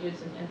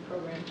changes and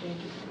program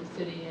changes to the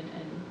city and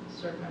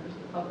serve members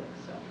of the public.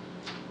 So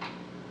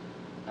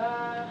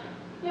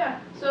yeah,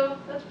 so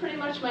that's pretty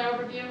much my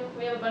overview.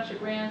 We have a bunch of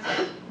grants.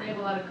 We have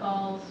a lot of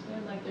calls. We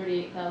had like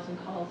 38,000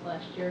 calls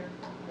last year.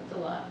 That's a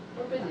lot.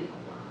 We're busy.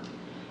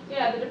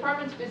 Yeah, the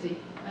department's busy.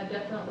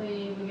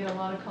 Definitely, we get a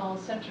lot of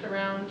calls centered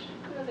around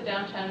the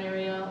downtown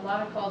area. A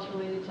lot of calls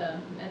related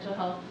to mental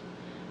health,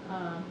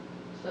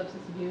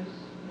 substance abuse,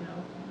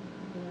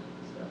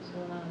 stuff's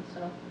going on.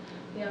 So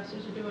the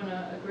officers are doing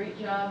a great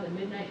job. The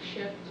midnight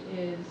shift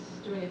is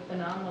doing a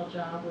phenomenal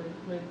job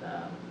with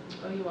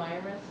OUI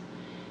arrests.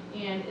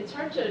 And it's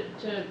hard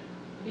to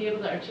be able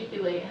to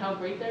articulate how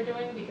great they're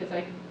doing, because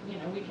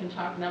we can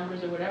talk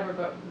numbers or whatever,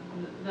 but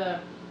the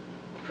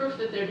proof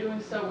that they're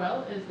doing so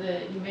well is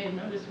that you may have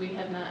noticed we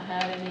have not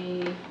had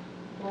any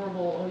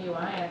horrible OUI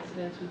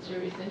accidents with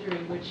serious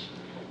injury, which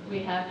we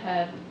have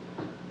had,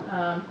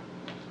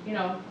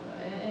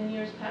 in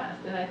years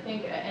past. And I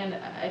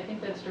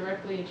think that's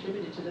directly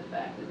attributed to the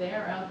fact that they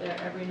are out there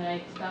every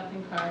night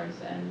stopping cars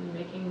and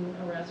making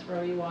arrests for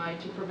OUI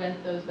to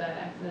prevent those bad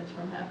accidents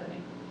from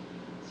happening.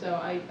 So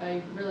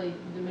I really,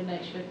 the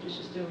midnight shift is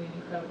just doing an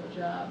incredible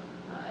job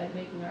at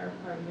making our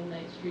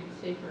midnight streets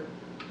safer.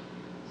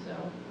 So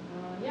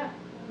yeah,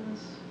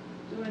 everyone's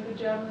doing a good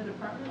job in the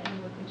department,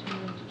 and we're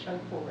continuing to chug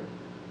forward.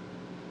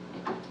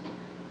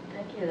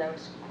 Thank you, that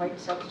was quite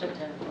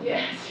substantive.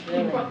 Yes,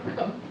 Really. you're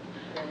welcome.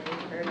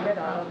 Very good.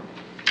 I'll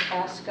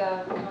ask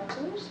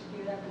councilors if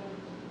you have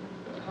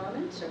any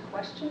comments or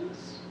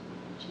questions.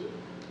 Chief?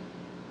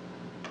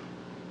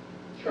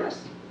 Sure.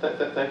 Yes. Thank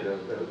you.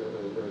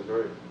 That was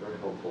very, very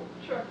helpful.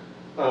 Sure.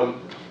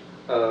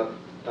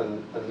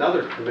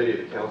 Another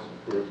committee of the council,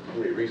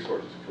 Community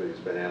Resources Committee,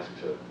 has been asked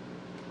to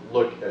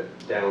look at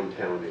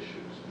downtown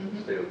issues,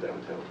 the state of the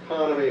downtown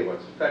economy,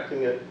 what's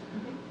affecting it.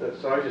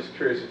 So I was just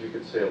curious if you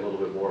could say a little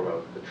bit more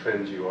about the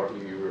trends you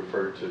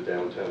referred to,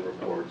 downtown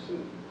reports,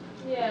 and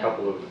Yeah. a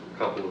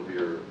couple of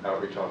your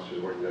outreach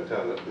officers working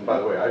downtown. And by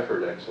the way, I've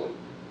heard excellent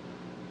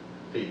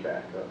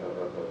feedback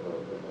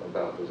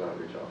about those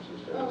outreach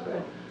officers downtown.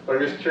 Okay. But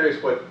I'm just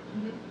curious what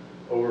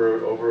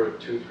over a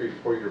 2, 3,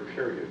 4 year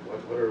period,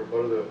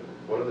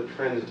 what are the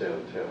trends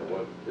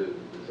downtown?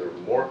 Is there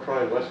more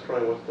crime, less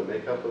crime? What's the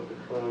makeup of the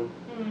crime?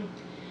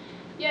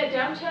 Yeah,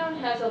 downtown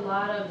has a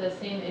lot of the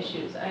same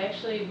issues. I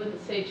actually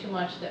wouldn't say too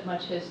much that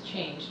much has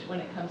changed when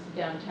it comes to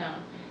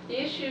downtown.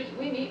 The issues,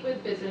 we meet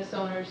with business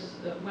owners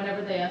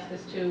whenever they ask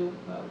us to.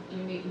 We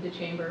meet with the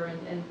chamber,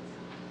 and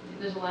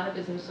there's a lot of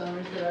business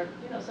owners that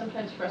are,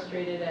 sometimes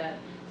frustrated at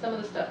some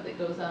of the stuff that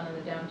goes on in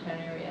the downtown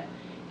area.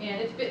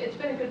 And it's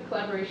been a good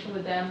collaboration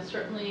with them.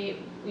 Certainly,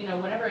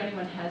 whenever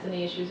anyone has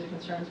any issues or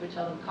concerns, we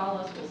tell them, call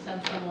us, we'll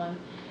send someone.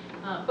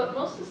 But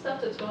most of the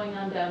stuff that's going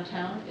on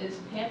downtown is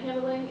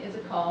panhandling is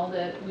a call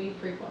that we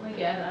frequently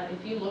get.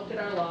 If you looked at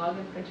our log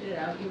and printed it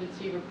out, you would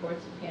see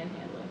reports of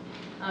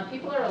panhandling.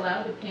 People are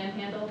allowed to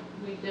panhandle.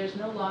 There's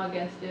no law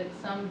against it.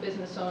 Some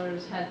business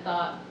owners had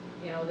thought,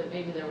 that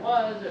maybe there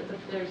was, or that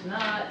there's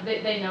not.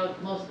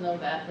 Most know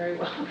that very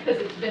well because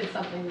it's been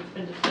something that's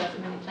been discussed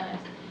many times.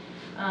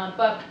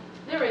 But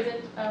there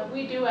isn't.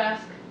 We do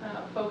ask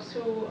folks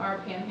who are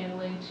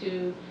panhandling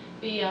to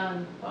be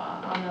on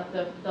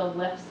the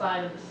left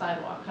side of the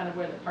sidewalk, kind of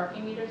where the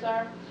parking meters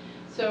are.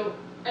 So,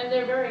 and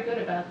they're very good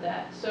about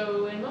that.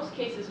 So in most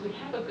cases, we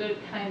have a good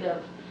kind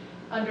of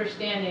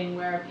understanding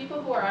where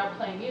people who are out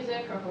playing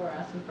music or who are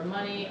asking for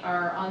money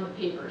are on the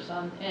pavers,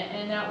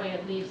 and that way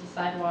it leaves the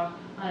sidewalk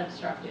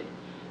unobstructed.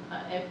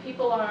 If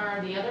people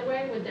are the other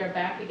way with their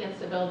back against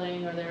the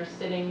building or they're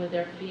sitting with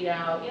their feet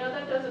out,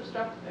 that does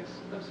obstruct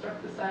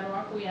the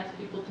sidewalk. We ask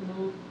people to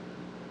move.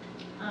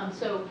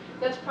 So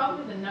that's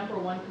probably the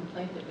 #1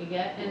 complaint that we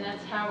get, and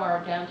that's how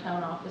our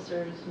downtown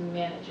officers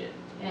manage it.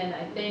 And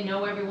they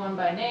know everyone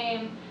by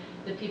name.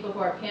 The people who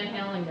are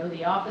panhandling know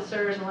the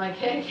officers and like,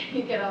 hey, can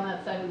you get on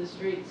that side of the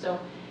street? So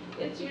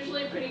it's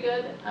usually pretty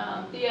good.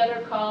 The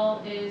other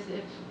call is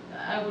if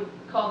I would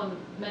call them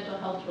mental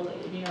health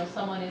related.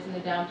 Someone is in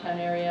the downtown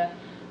area,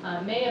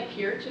 may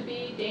appear to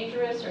be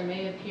dangerous or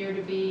may appear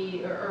to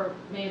be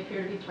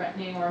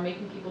threatening or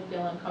making people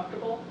feel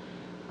uncomfortable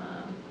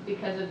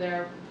because of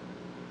their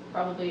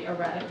probably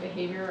erratic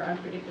behavior or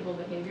unpredictable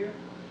behavior.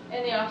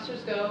 And the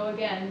officers go,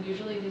 again,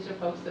 usually these are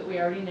folks that we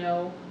already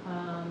know,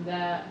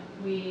 that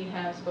we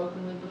have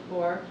spoken with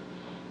before.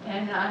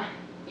 And,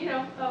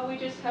 we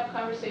just have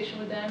conversation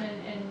with them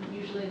and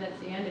usually that's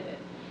the end of it.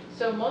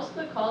 So most of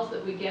the calls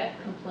that we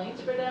get,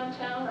 complaints for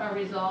downtown, are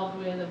resolved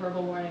with a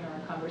verbal warning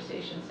or a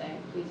conversation saying,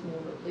 please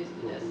move or please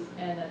do this,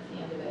 and that's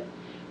the end of it.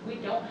 We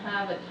don't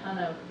have a ton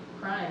of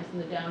crimes in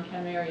the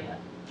downtown area.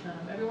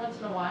 Every once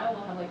in a while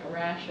we'll have like a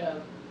rash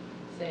of,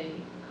 say,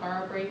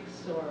 car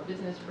breaks or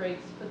business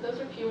breaks, but those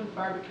are few and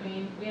far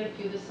between. We had a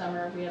few this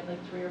summer. We had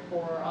like 3 or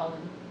 4 all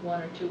in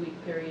 1 or 2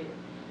 week period.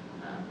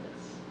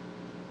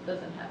 That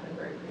doesn't happen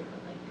very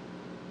frequently.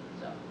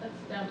 So that's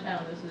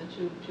downtown. Those are the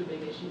two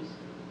big issues,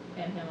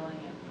 panhandling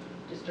and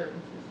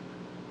disturbances.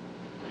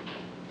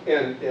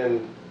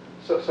 And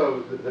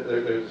so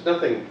there's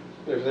nothing,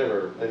 there's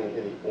never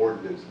any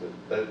ordinance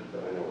that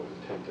I know was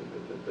attempted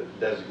that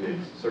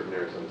designates certain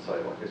areas on the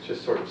sidewalk. It's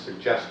just sort of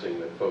suggesting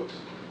that folks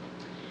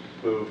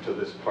move to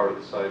this part of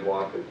the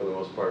sidewalk, and for the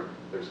most part,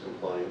 there's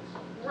compliance.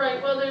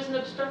 Right, well, there's an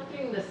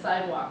obstructing the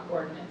sidewalk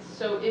ordinance.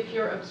 So if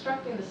you're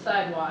obstructing the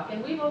sidewalk,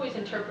 and we've always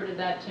interpreted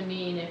that to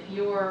mean if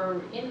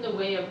you're in the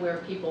way of where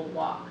people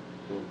walk.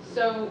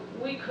 So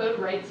we could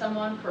write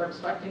someone for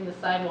obstructing the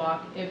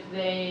sidewalk if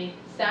they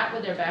sat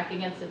with their back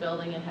against the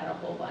building and had a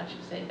whole bunch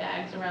of, say,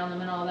 bags around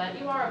them and all that.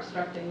 You are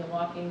obstructing the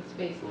walking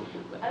space.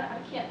 I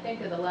can't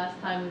think of the last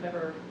time we've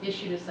ever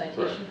issued a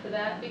citation for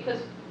that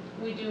because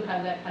we do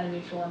have that kind of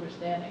mutual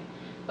understanding.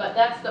 But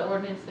that's the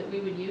ordinance that we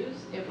would use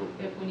if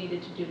we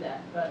needed to do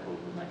that. But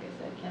like I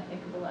said, I can't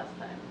think of the last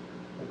time.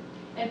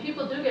 And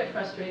people do get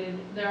frustrated.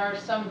 There are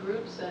some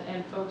groups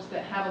and folks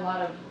that have a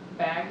lot of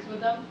bags with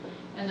them,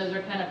 and those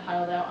are kind of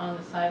piled out on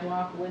the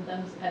sidewalk with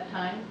them at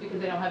times because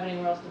they don't have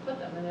anywhere else to put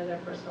them, and they're there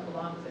for so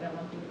long because they don't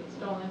want them to get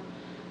stolen.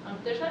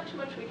 There's not too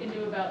much we can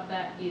do about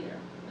that either,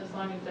 as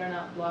long as they're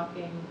not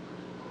blocking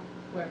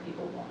where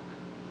people walk.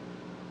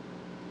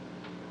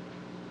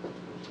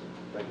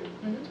 Thank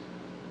you.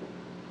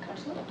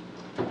 Councilor?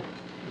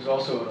 There's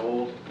also an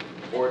old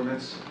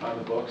ordinance on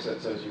the books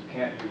that says you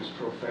can't use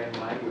profane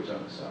language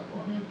on the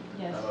sidewalk.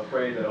 Yes. I'm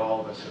afraid that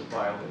all of us have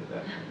violated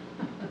that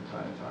from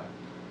time to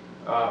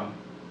time.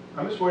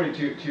 I'm just wondering,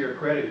 to your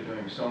credit, you're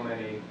doing so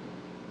many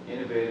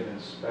innovative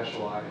and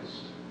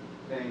specialized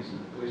things in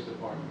the police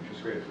department, which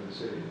is great for the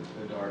city,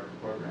 the DART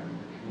programming,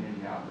 the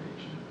community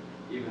outreach,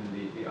 and even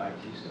the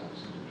IT stuff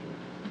seems to do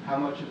it. How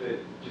much of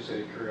it, just out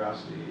of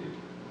curiosity,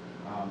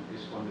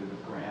 is funded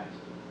with grant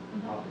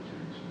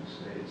opportunities from the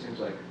state? It seems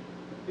like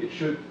it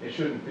should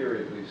in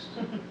theory at least.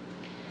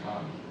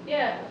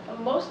 Yeah,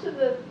 most of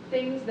the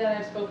things that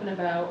I've spoken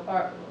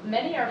about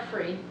many are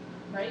free,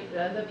 right?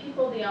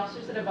 The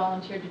officers that have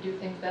volunteered to do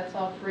things, that's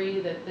all free.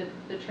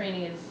 The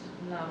training is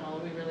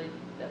nominal.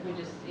 We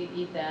just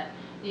eat that.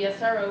 The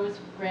SRO is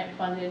grant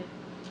funded.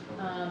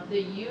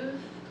 The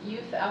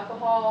youth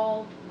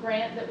alcohol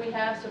grant that we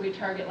have, so we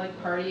target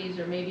like parties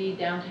or maybe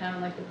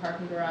downtown like the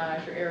parking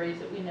garage or areas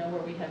that we know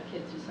where we have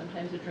kids who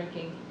sometimes are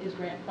drinking, is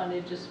grant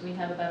funded. We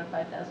have about a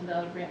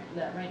 $5,000 grant for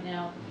that right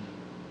now.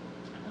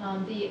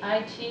 The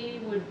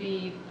IT would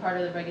be part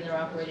of the regular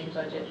operating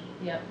budget.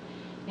 Yep.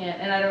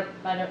 And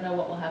I don't know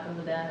what will happen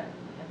with that.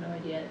 I have no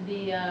idea.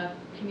 The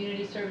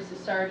community services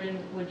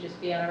sergeant would just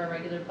be out of our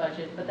regular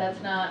budget, but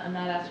I'm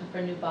not asking for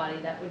a new body.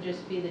 That would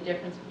just be the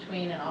difference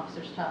between an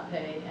officer's top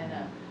pay and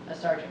a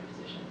sergeant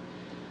position.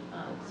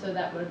 So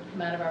that would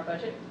come out of our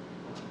budget.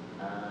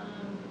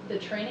 The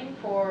training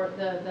for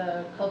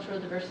the cultural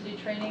diversity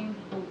training,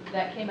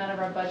 that came out of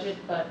our budget,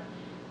 but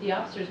the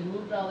officers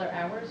moved all their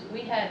hours.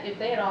 We had, if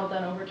they had all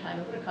done overtime,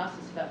 it would have cost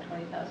us about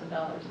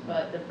 $20,000.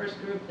 But the first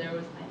group, there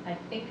was, I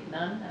think,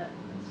 none. That's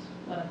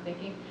what I'm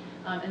thinking.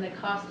 And the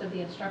cost of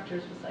the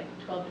instructors was like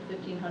 $1,200 to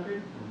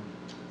 $1,500.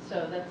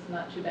 So that's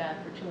not too bad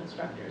for 2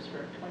 instructors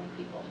for 20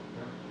 people.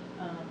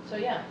 So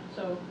yeah,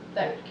 so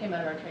that came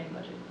out of our training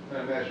budget. And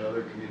I imagine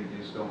other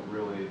communities don't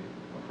really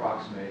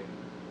approximate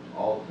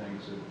all the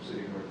things that the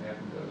city of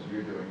Northampton does.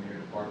 You're doing in your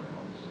department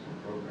on these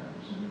different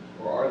programs.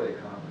 Or are they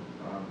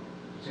common?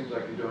 It seems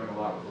like you're doing a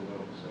lot with a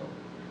little,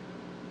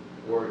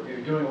 so. Or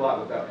you're doing a lot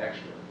without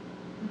extra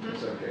in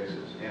some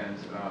cases. And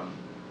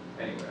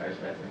anyway, I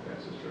think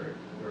that's just very,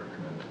 very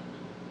commendable.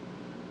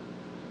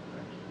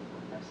 Thank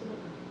you.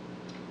 Absolutely.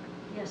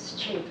 Yes,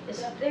 Chief,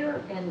 is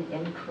there an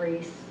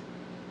increase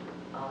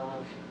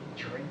of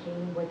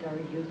drinking with our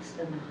youths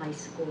in the high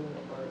school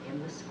or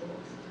in the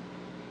schools?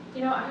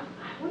 You know, I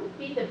wouldn't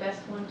be the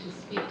best one to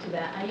speak to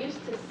that. I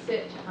used to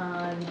sit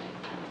on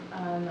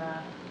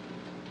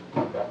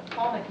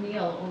Paul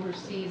McNeil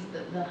oversees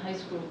the high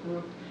school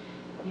group,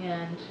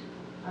 and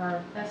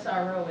our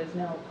SRO is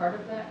now a part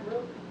of that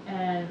group,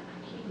 and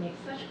he makes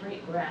such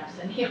great graphs,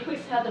 and he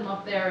always had them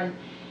up there, and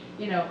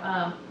you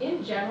know,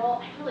 in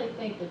general, I really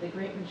think that the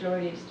great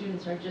majority of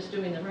students are just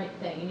doing the right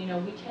thing. And, you know,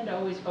 we tend to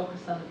always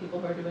focus on the people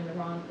who are doing the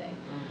wrong thing.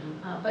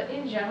 But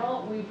in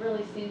general, we've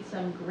really seen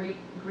some great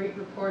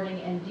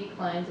reporting and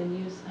declines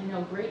in use. I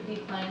know great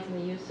declines in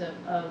the use of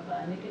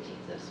nicotine,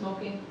 of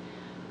smoking,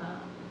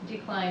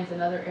 declines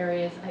in other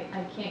areas.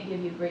 I can't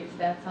give you great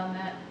stats on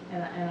that,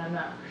 and I'm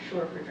not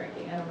sure for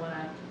drinking. I don't want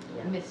to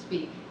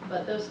misspeak.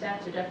 But those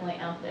stats are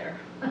definitely out there.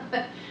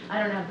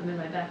 I don't have them in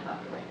my back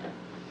pocket right now.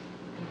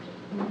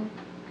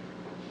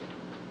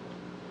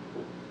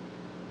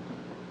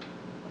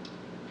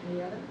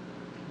 Any other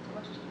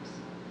questions?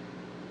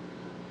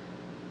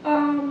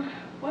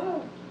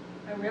 Well,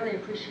 I really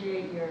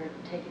appreciate your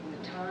taking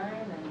the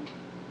time and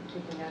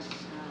keeping us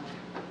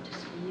up to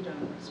speed on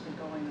what's been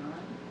going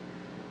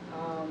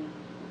on.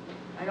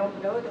 I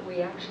don't know that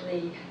we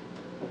actually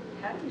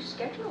have you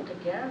scheduled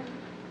again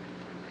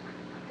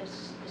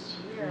this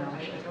year. No,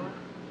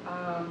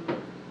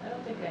 I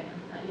don't think I am,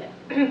 not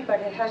yet. But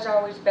it has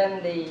always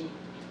been the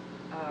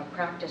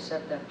practice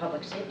of the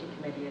Public Safety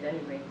Committee, at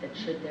any rate, that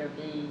should there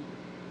be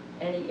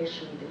any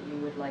issue that you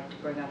would like to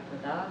bring up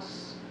with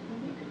us,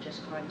 you could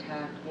just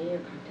contact me or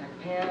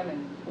contact Pam,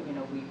 and you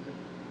know, we would,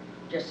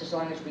 just as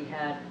long as we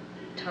had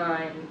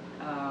time,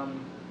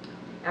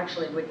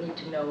 actually would need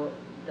to know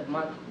the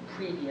month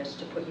previous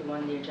to put you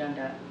on the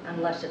agenda,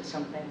 unless it's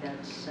something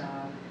that's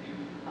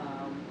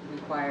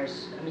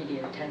requires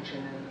immediate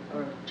attention,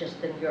 or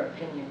just in your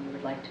opinion you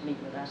would like to meet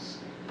with us.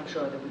 I'm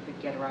sure that we could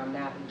get around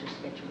that and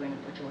just get you in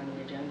and put you on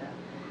the agenda.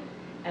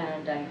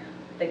 And I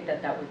think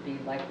that that would be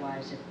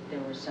likewise if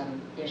there was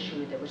some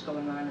issue that was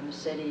going on in the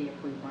city,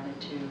 if we wanted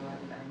to.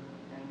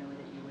 I know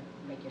that you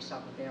would make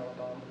yourself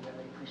available, and we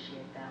really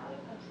appreciate that.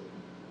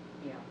 Absolutely.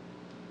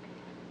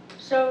 Yeah.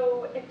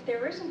 So if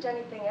there isn't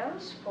anything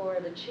else for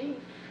the chief,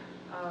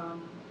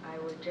 I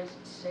would just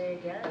say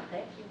again,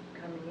 thank you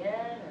for coming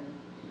in, and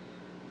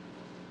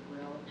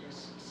we'll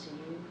just see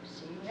you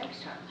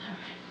next time.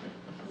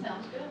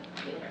 Sounds good.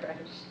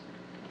 Right.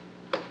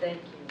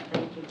 Thank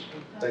you,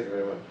 Chief. Thank you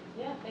very much.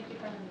 Yeah, thank you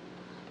for having me.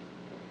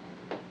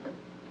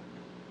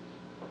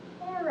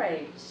 All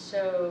right,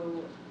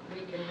 so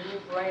we can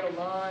move right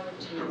along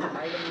to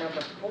item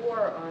number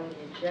 4 on the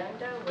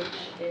agenda, which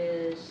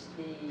is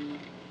the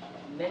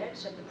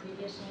minutes of the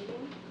previous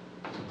meeting,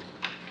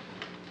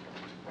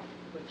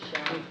 which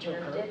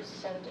Jim did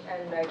send,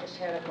 and I just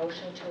had a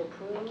motion to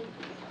approve.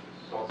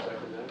 I'll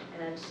second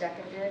that. And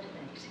seconded.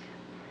 Thanks.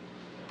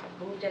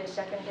 Moved and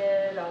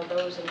seconded. All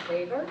those in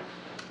favor?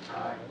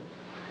 Aye.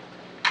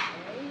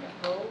 Okay,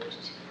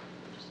 opposed?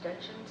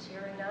 Abstentions?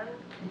 Hearing none.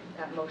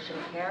 That motion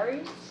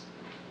carries.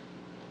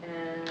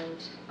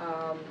 And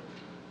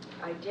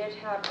I did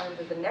have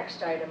under the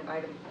next item,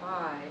 item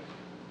 5,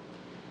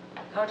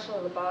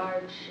 Councilor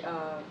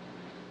Labarge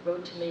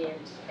wrote to me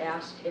and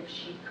asked if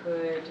she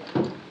could,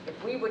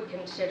 if we would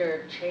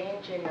consider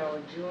changing our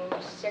June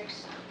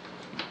 6th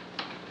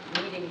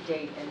meeting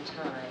date and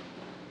time.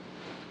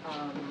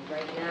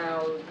 Right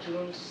now,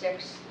 June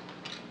 6th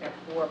at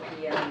 4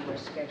 p.m. we're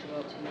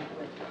scheduled to meet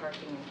with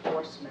parking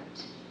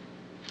enforcement.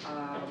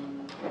 I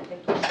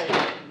think you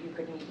said you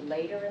could meet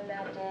later in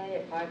that day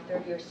at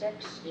 5:30 or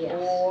 6? Yes.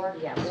 Or,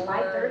 Yes, or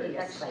 5:30 the is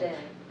next safe. day.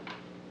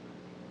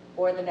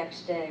 Or the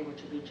next day,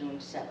 which would be June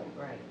 7th.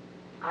 Right.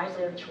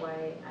 Either which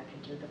way, I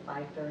could do the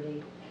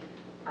 5:30.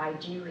 I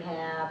do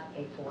have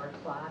a 4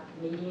 o'clock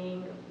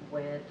meeting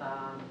with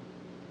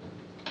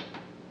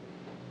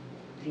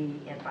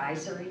the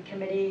advisory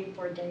committee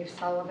for Dave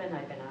Sullivan.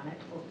 I've been on it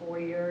for 4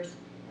 years.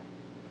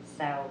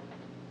 So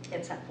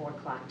it's at 4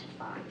 o'clock to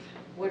 5.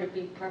 Would it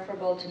be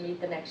preferable to meet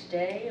the next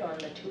day on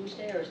the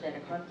Tuesday, or is that a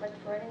conflict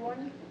for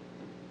anyone?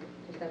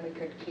 Because then we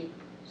could keep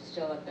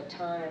still at the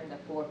time, the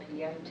 4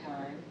 p.m.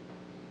 time.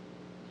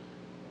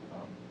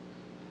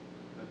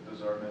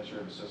 Does our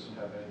administrative assistant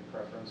have any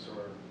preference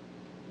or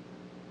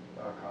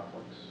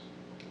conflicts?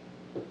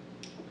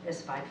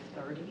 Is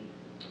 5:30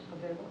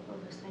 available on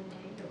the same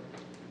day,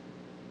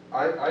 or?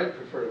 I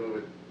prefer to move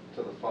it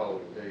to the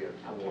following day at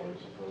 4 Okay, as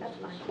that's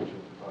opposed fine. to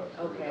switching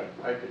to 5:30. Okay.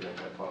 I could make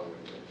that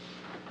following day.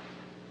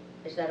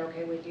 Is that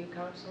okay with you,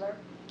 Counselor?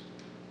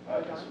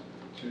 Hold It's on.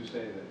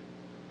 Tuesday,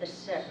 The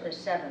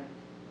 7th,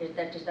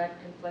 does that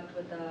conflict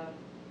with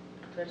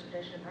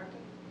transportation and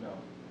parking? no,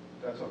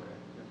 that's okay.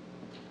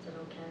 Is it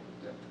okay?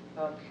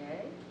 Yeah.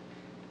 Okay.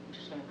 I'm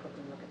just going to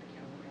quickly look at the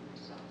calendar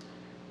myself.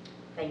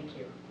 Thank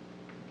you.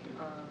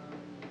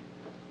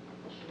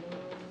 June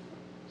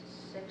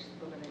 6th,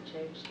 we're going to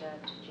change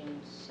that to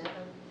June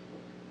 7th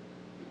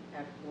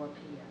at 4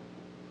 p.m.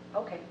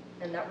 Okay,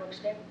 and that works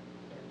there?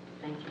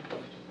 Thank you.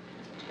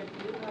 It's good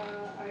for you?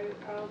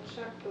 I'll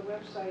check the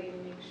website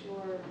and make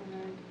sure,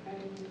 and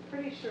I'm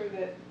pretty sure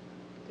that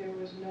there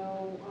was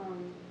no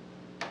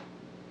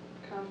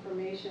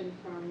confirmation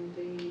from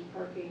the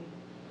parking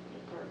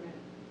department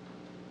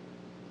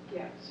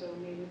yet, so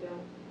maybe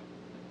they'll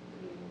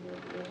be able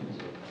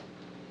to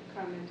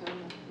comment on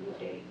the new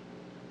date.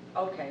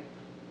 Okay,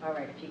 all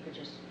right, if you could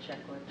just check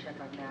on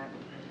that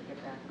and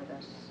get back with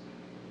us.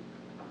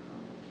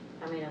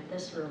 I mean, if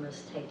this room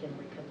is taken,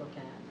 we could look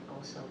at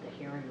also the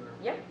hearing room.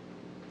 Yep.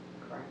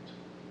 Correct.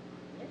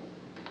 Yep.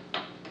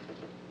 Okay,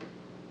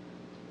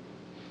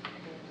 I'm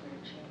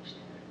going to change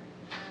that right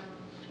now,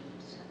 June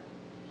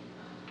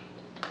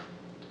 7th.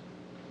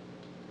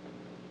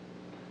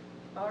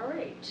 All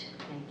right,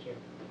 Thank you.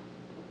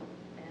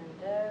 and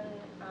then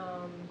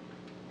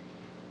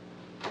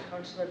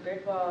Councilor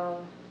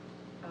Bidwell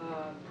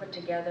put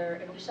together,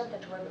 and you sent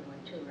that to everyone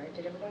too, right?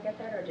 Did everyone get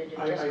that, or did it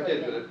I just go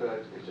to did, me? but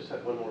I just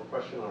had one more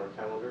question on our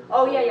calendar.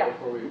 Oh, yeah.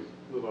 Before we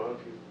move on.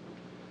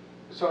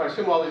 So I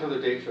assume all these other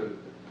dates are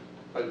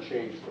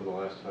unchanged from the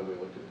last time we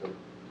looked at them?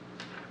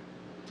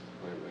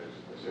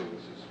 I assume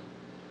this is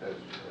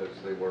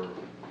as they were.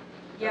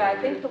 Yeah,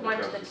 I think the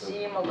ones Adjusted that them.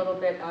 seem a little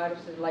bit out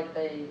of, like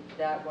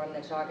that one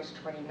that's August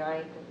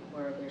 29th,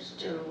 where there's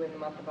two in the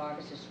month of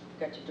August, has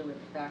got to do with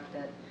the fact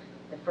that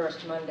the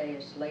first Monday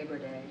is Labor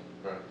Day.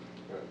 Right.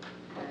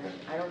 And Okay.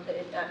 I don't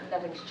think,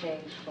 nothing's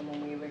changed from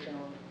when we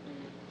originally.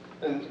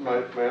 And my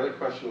other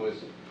question was,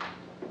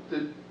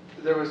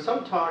 there was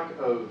some talk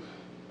of,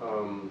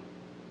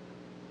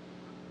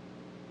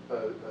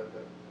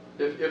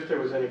 if there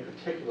was any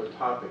particular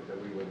topic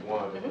that we would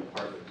want the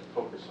department to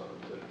focus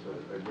on,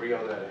 to agree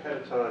on that ahead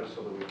of time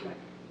so that we can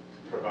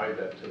provide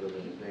that to them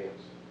in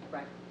advance.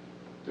 Right.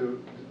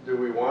 Do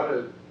we want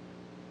to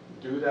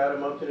do that a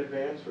month in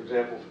advance? For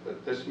example,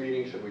 at this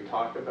meeting, should we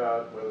talk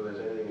about whether there's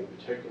anything in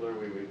particular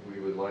we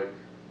would like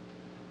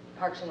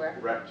Parks and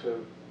Rec? rec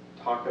to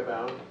talk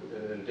about?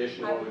 In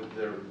addition, would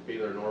there be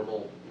their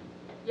normal?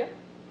 Yep,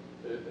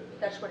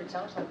 that's what it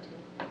sounds like to me.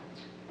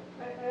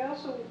 I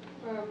also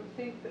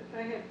think that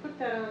I had put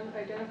that on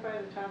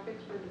identify the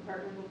topics for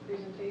departmental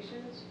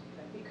presentations,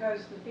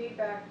 because the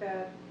feedback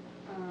that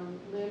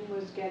Lynn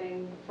was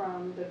getting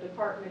from the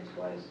departments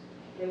was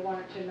they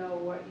wanted to know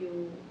what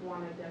you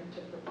wanted them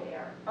to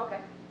prepare. Okay.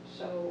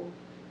 So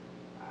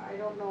I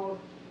don't know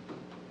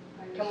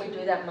if... Can we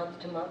do that month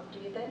to month, do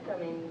you think? I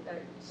mean,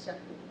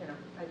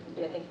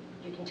 I think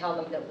you can tell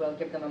them that we'll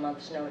give them a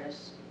month's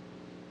notice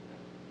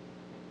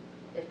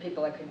if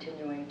people are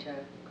continuing to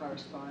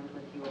correspond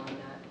with you on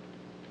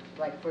that.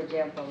 Like, for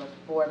example, the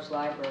Forbes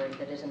Library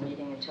that isn't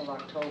meeting until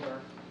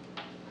October,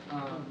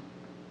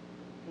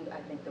 I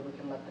think that we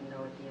can let them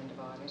know at the end of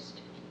August.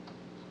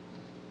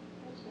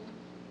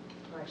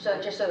 Right.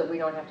 So just so that we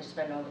don't have to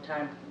spend all the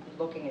time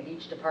looking at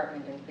each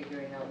department and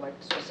figuring out what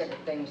specific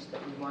things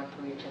that we want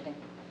for each. I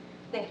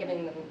think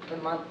giving them the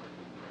month,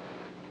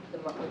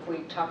 if we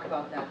talk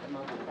about that the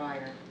month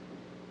prior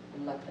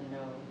and let them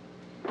know.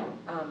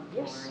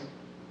 Yes. Lauren,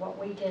 what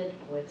we did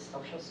with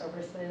social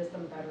services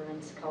and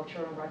veterans,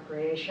 culture and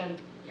recreation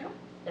Yep.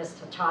 is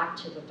to talk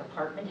to the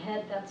department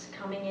head that's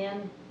coming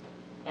in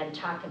and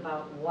talk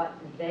about what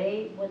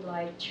they would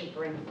like to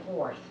bring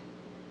forth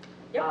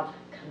of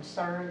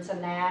concerns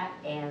and that,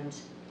 and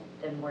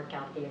then work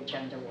out the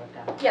agenda with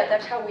them. Yeah,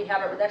 that's how we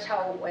have it. That's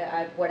how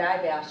what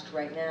I've asked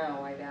right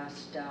now. I've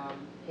asked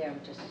him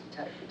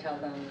to tell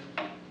them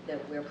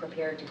that we're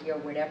prepared to hear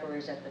whatever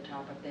is at the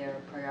top of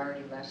their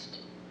priority list,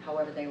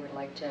 however they would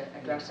like to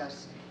address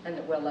us, and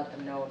that we'll let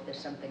them know if there's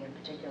something in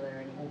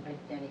particular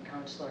any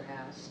counselor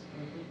has.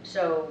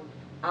 So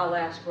I'll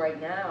ask right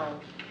now.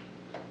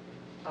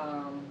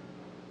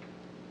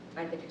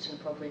 I think it's an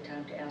appropriate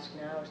time to ask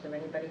now. Is there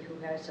anybody who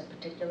has some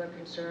particular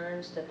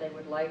concerns that they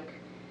would like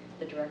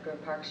the Director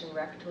of Parks and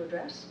Rec to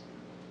address?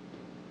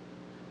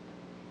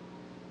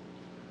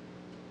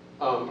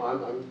 I'm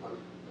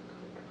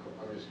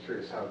just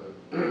curious how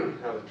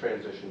the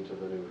transition to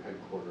the new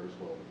headquarters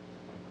will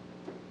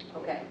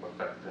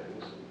affect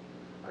things.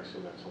 I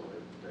assume that's something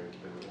they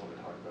would want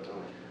to talk about.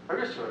 I'm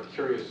just sort of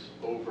curious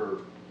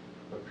over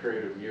a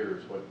period of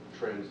years what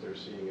trends they're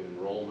seeing in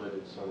enrollment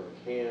in summer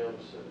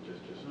camps and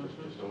just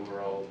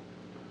overall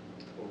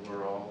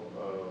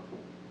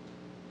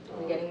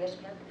We getting this,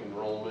 Pam?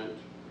 enrollment?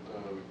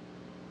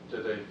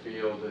 Do they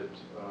feel that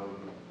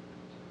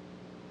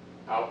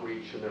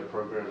outreach in their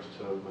programs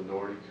to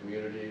minority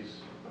communities,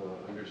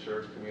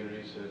 underserved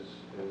communities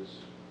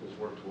has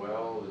worked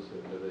well?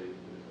 Do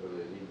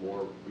they need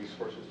more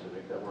resources to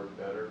make that work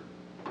better?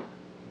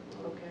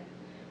 Okay.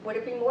 Would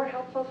it be more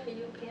helpful for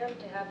you, Pam,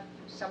 to have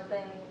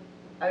something,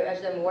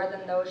 is there more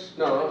than those two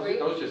No, or three?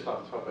 those just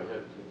off the top of my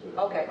head.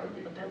 Okay. I'd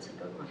be That's a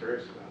good one.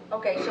 curious about.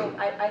 Okay, so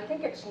I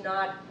think it's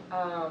not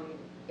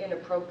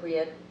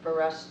inappropriate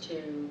for us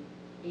to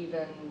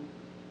even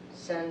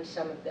send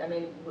some of, I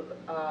mean,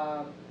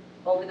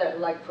 over the,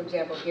 like, for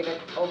example, give it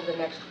over the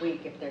next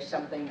week if there's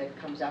something that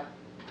comes up,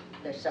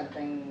 there's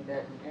something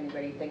that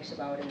anybody thinks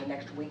about in the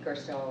next week or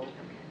so,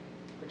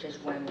 which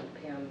is when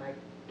Pam might,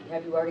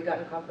 have you already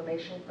gotten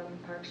confirmation from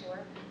Parks and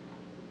Rec?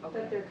 Okay.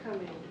 That they're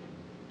coming.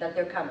 That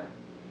they're coming.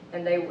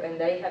 And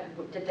they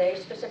have, did they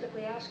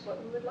specifically ask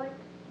what we would like?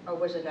 Or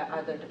was it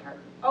other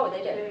department? Oh,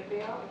 they did.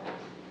 They all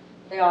asked.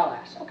 They all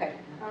asked, okay.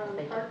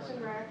 They did Parks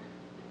and one. Rec,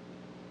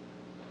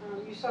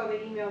 you saw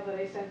the email that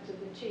I sent to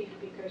the chief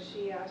because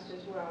she asked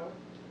as well.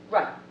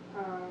 Right.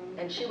 Um,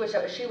 And she was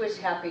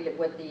happy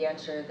with the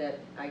answer that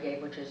I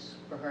gave, which is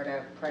for her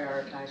to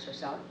prioritize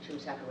herself. She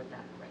was happy with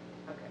that,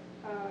 right?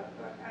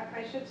 Okay.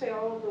 I should say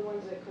all of the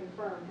ones that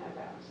confirm have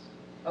asked.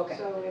 Okay.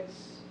 So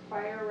it's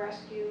fire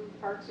rescue,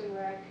 Parks and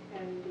Rec,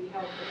 and the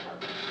health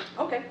department.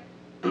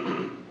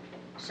 Okay.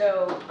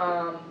 So,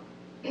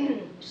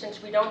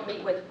 since we don't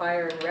meet with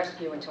fire and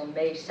rescue until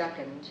May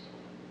 2nd,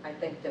 I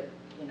think that,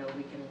 you know,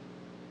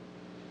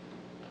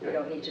 we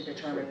don't need to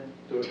determine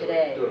Do it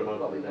today a what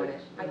we monthly want to.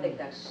 basis. I think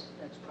that's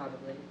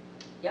probably,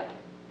 yep.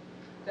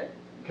 Good.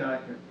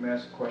 May I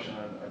ask a question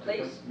on a Please.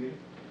 different meeting?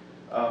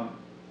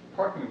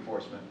 Parking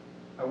enforcement.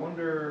 I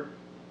wonder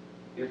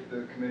if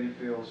the committee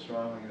feels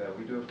strongly that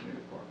we do have to meet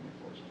with parking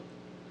enforcement.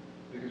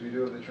 Because we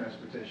do have the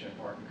Transportation and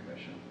Parking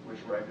Commission, which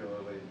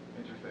regularly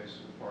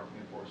interfaces with parking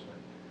enforcement.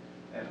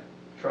 And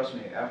trust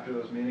me, after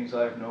those meetings,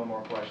 I have no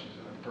more questions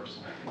for them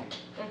personally.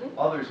 Mhm.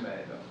 Others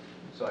may, though,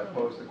 so I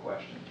pose the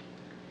question.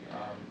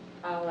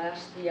 I'll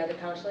ask the other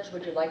counselors,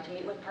 would you like to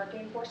meet with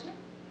parking enforcement?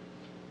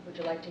 Would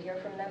you like to hear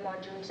from them on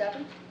June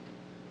 7th?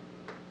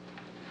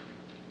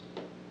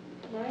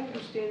 My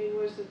understanding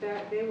was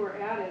that they were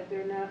at it,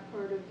 they're not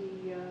part of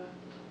the,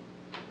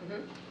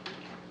 Mhm.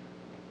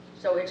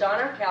 So it's on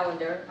our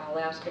calendar. I'll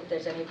ask if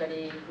there's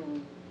anybody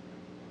who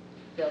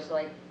feels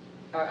like,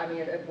 I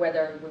mean,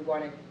 whether we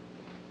want to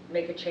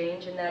make a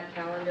change in that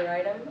calendar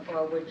item,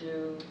 or would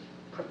you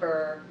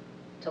prefer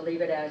to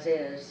leave it as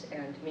is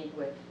and meet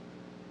with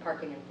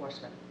parking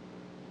enforcement?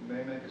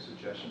 May I make a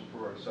suggestion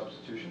for a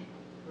substitution?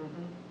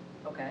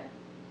 Okay.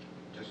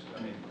 Just,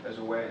 I mean, as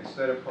a way,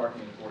 instead of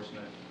parking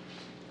enforcement,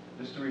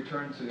 just to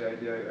return to the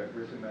idea I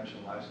briefly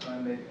mentioned last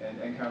time,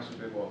 and Councilor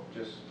Bidwell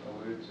just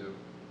alluded to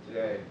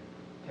today,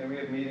 can we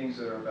have meetings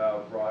that are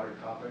about broader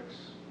topics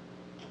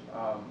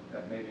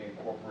that maybe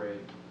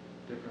incorporate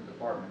different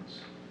departments?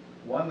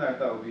 One that I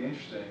thought would be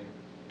interesting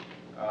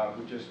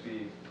would just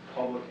be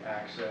public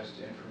access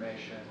to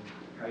information,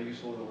 how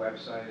useful the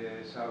website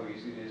is, how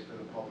easy it is for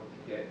the public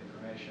to get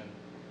information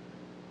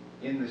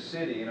in the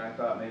city, and I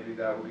thought maybe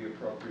that would be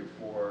appropriate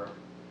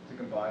to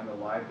combine the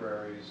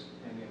libraries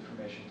and the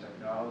information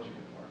technology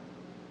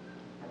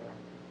department.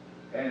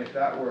 And if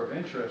that were of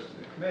interest to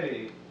the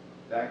committee,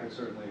 that could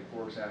certainly,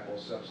 for example,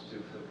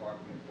 substitute for the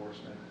parking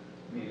enforcement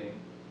meeting.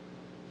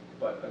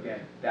 But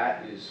again,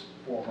 that is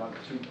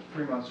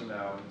 3 months from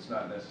now, and it's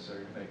not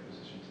necessary to make a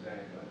decision today.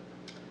 But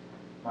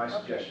my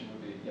suggestion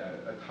would be, yeah,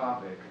 a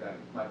topic that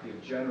might be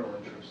of general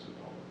interest to the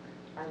public.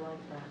 I like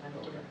that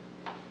idea.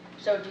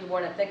 So do you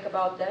want to think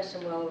about this,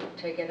 and we'll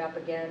take it up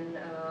again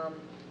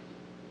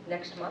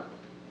next month?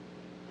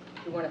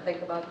 Do you want to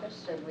think about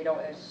this? And we don't,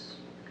 as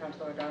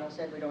Councilor O'Donnell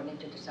said, we don't need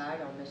to decide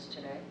on this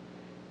today.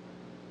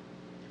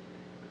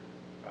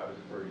 I would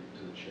defer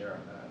to the chair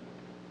on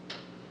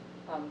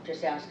that.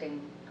 Just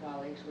asking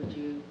colleagues, would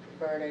you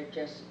prefer to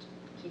just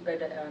keep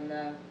it on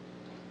the,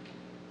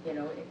 you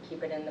know,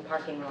 keep it in the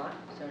parking lot,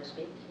 so to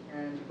speak,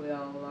 and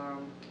we'll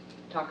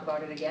talk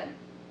about it again?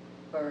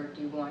 Or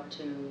do you want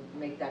to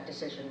make that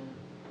decision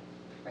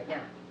right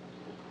now?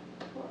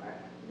 well,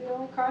 the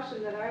only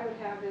caution that I would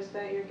have is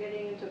that you're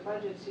getting into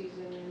budget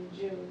season in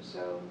June,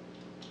 so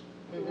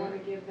you want to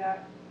give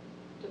that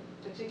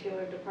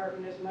particular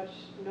department as much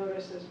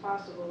notice as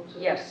possible to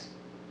Yes.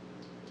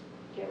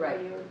 get Right.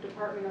 ready, or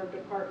department or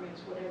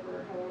departments,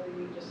 however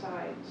you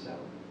decide, so.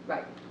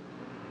 Right.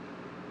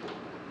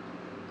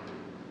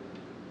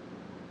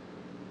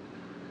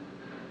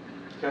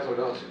 Councilor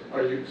Dawes,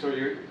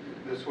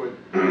 this would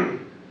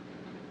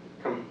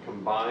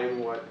combine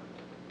what,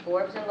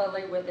 Forbes and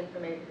Lilly with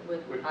information,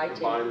 with would IT.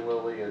 combine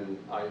Lilly and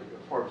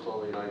Forbes,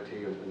 Lilly and IT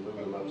and move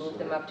them up Move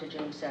them sooner? up to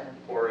June 7th.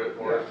 Or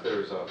if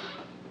there's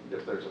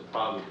a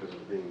problem because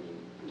of being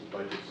in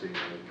budget season,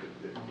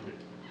 it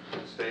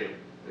could stay.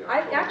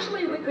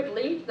 Actually, we could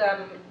leave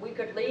them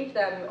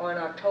on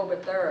October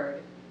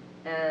 3rd,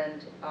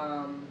 and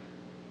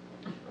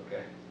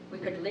Okay. we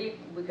could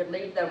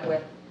leave them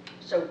with,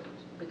 so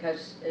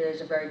because it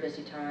is a very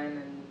busy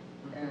time,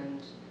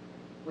 and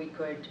we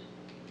could,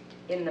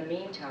 in the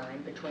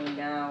meantime, between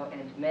now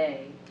and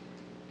May,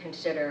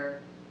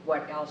 consider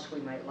what else we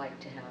might like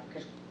to have,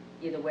 because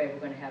either way, we're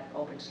going to have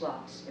open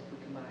slots if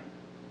we combine.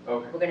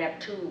 Okay. We're going to have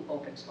 2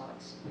 open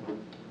slots. I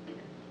mean,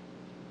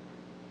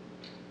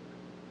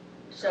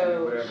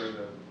 So, whatever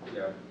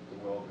the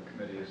will of the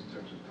committee is in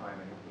terms of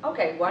timing.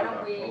 okay, why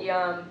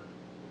October.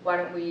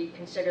 don't we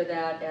consider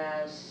that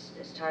as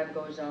time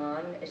goes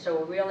on?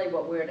 So really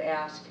what we'd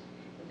ask,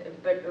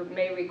 but it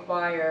may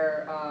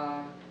require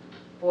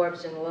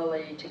Forbes and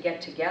Lilly to get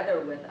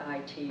together with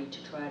IT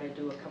to try to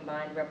do a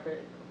combined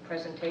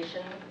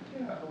presentation.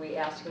 Yeah. Are we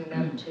asking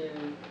them to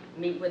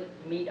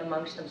meet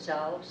amongst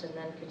themselves and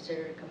then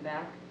consider to come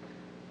back?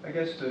 I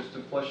guess just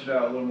to flesh it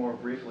out a little more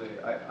briefly,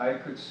 I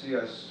could see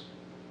us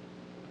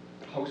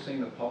hosting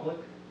the public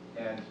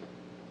and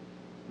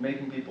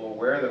making people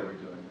aware that we're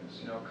doing this.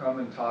 You know, come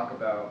and talk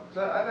about,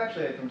 because I've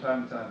actually had from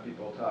time to time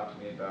people talk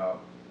to me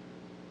about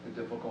the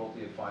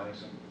difficulty of finding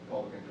some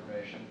public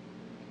information.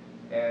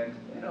 And,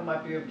 you know, it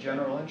might be of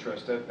general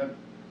interest. I don't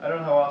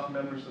know how often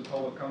members of the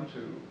public come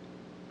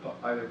to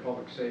either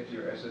public safety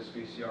or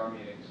SSVCR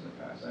meetings in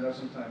the past. I know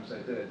sometimes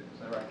they did. Is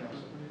that right,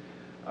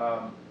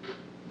 Council?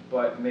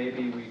 But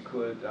maybe we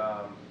could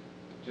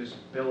just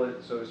bill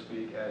it, so to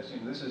speak, as, you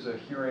know, this is a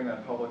hearing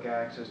on public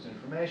access to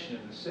information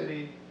in the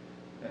city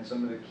and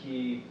some of the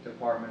key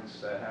departments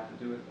that have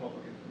to do with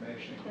public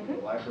information,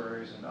 including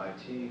libraries and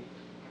IT.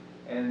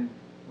 And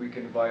we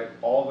can invite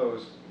all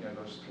those, you know,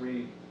 those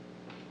 3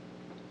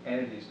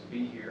 entities to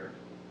be here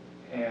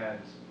and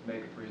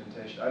make a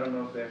presentation. I don't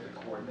know if they have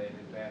to coordinate in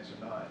advance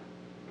or not.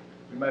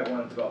 We might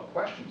want to develop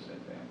questions in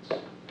advance,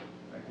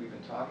 like we've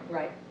been talking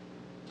about. Right.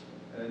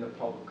 And then the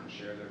public can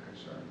share their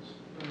concerns.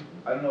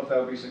 I don't know if that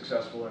would be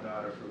successful or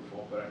not, or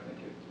fruitful, but I think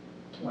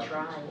it might be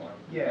try. explored.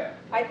 Yeah.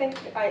 I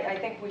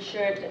think we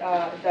should,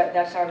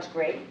 that sounds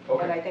great.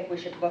 Okay. And I think we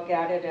should look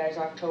at it as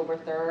October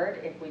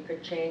 3rd, if we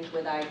could change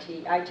with IT.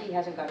 IT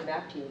hasn't gotten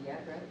back to you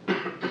yet,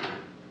 right?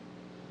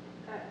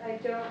 I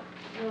don't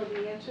know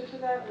the answer to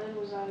that. Lynn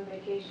was on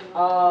vacation.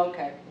 Oh,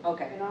 okay,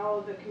 okay. And all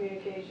of the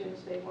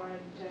communications, they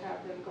wanted to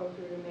have them go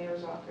through the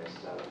mayor's office,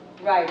 so.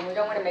 Right, and we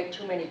don't want to make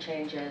too many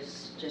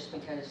changes, just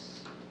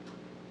because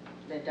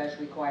that does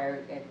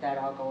require that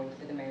all going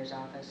through the mayor's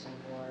office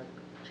and more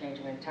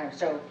changing in time.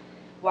 So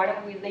why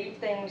don't we leave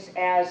things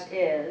as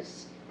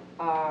is?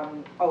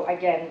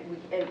 Again,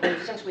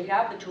 since we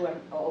have the 2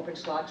 open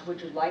slots,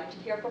 would you like to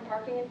hear from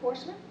parking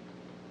enforcement?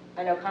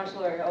 I know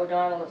Councilor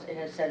O'Donnell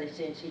has said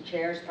he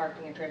chairs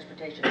parking and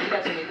transportation. He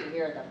doesn't need to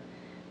hear them.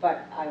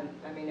 But I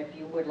mean, if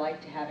you would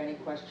like to have any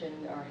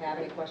question or have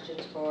any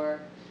questions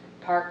for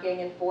parking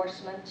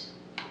enforcement,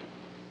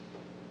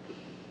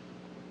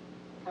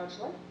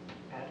 Councilor?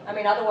 I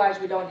mean, otherwise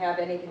we don't have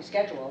anything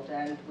scheduled,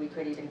 and we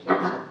could even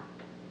cancel.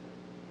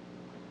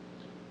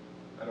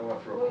 I don't want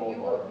to throw Well, cold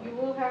water on you it.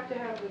 will have to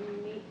have the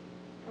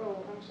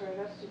I'm sorry,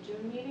 that's the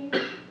June meeting?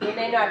 We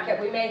may not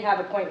get, we may have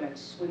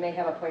appointments. We may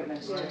have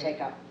appointments to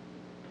take up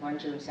on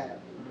June 7th.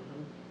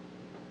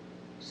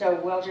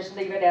 So we'll just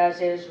leave it as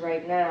is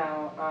right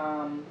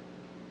now.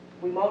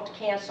 We won't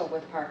cancel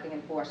with parking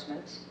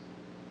enforcement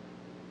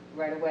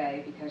right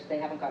away because they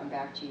haven't gotten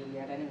back to you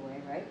yet anyway,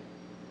 right?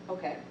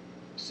 Okay.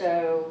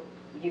 So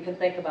you can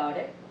think about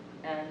it,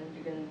 and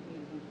you can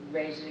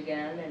raise it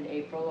again in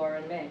April or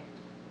in May.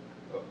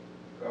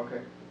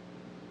 Okay.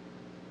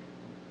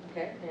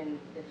 Okay, and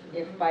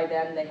if by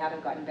then they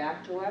haven't gotten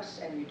back to us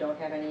and you don't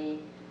have any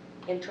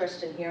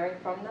interest in hearing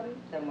from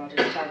them, then we'll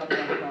just tell them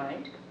never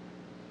mind.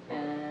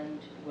 And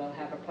we'll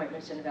have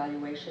appointments and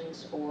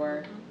evaluations,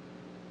 or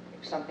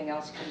if something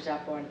else comes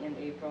up in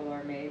April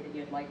or May that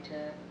you'd like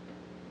to.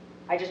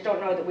 I just don't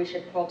know that we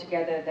should pull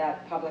together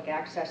that public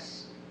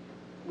access.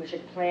 We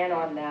should plan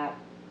on that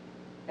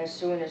as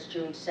soon as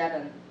June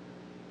 7th,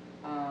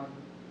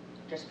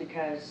 just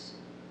because,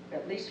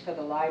 at least for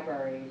the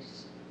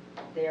libraries,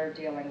 they're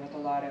dealing with a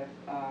lot of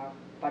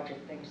budget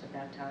things at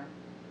that time,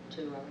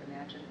 too, I would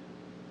imagine.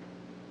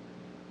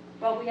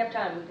 Well, we have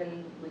time.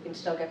 We can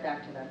still get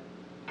back to them.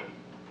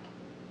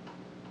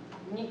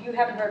 You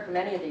haven't heard from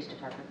any of these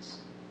departments.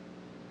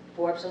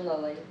 Forbes and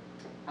Lilly,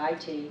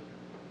 IT,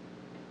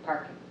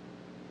 parking.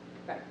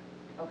 Right,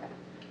 okay.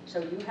 So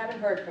you haven't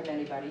heard from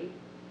anybody,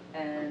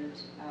 and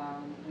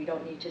we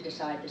don't need to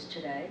decide this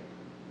today.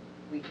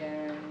 We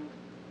can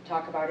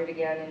talk about it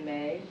again in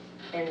May,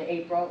 in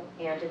April,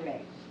 and in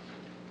May.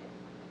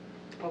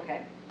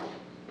 Okay.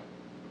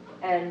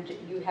 And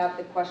you have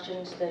the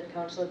questions that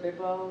Councilor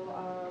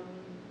Bidwell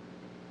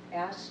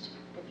asked,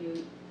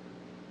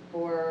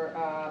 for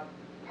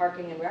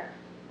parking and rec,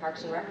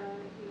 Parks and Rec?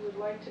 You would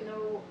like to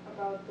know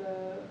about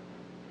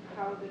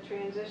how the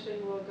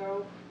transition will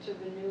go to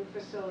the new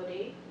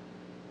facility,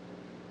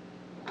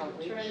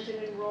 Outreach. trends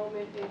in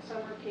enrollment in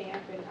summer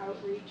camp and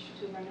outreach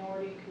to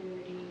minority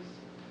communities,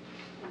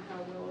 and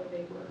how well are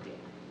they working.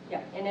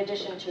 Yeah, in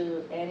addition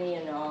to any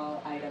and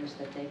all items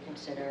that they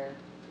consider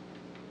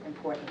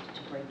important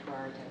to bring to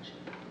our attention.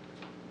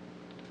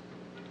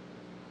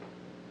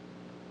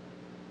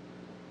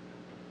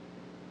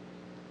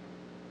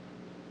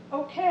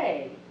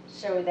 Okay,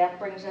 so that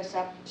brings us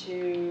up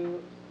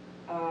to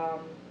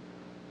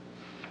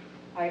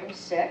item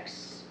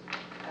 6,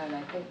 and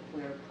I think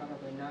we're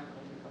probably not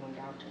going to be going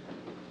down to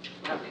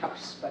the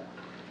outhouse, but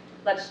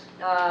let's,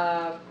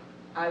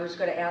 I was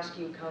going to ask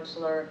you,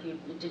 Counselor, if you,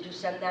 did you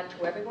send that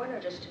to everyone or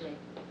just to me?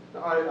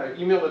 I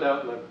emailed it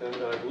out, and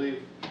I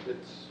believe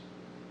it's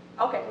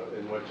Okay.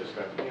 in what just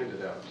got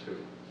handed out, too.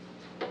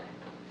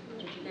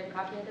 Did you get a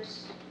copy of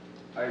this?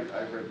 I read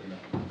the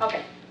email.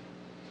 Okay.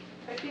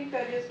 I think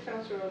that is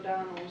Counselor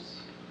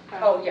O'Donnell's.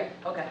 copy. Oh, yeah,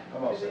 okay.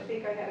 I'm all Because I set.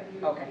 think I have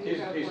you. Okay. you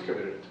have He's one.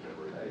 committed it to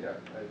memory.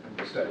 I've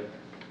been studying.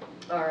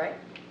 All right.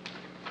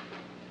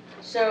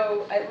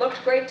 So it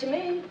looked great to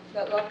me.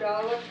 That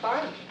all looked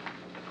fine.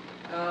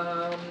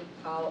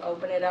 I'll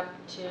open it up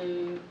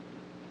to,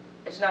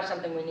 it's not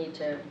something we need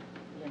to,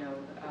 you know,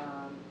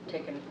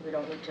 we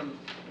don't need to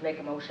make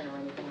a motion or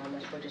anything on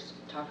this. We'll just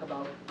talk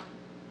about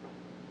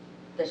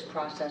this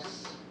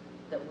process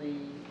that we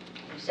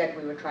said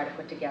we would try to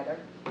put together.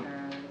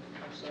 And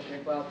also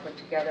did well put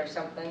together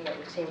something that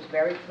seems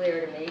very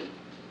clear to me.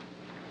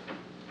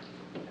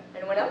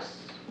 Anyone else?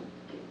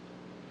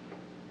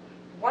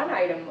 One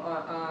item,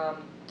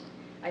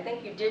 I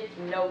think you did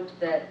note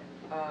that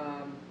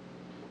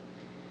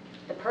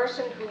the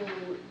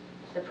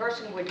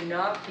person would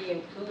not be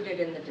included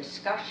in the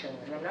discussion,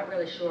 and I'm not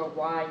really sure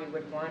why you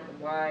would want,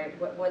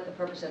 what the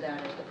purpose of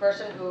that is. The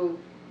person who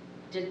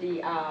did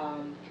the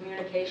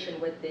communication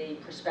with the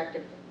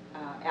prospective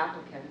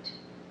applicant,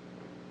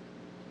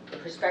 the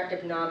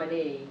prospective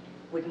nominee,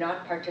 would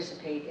not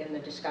participate in the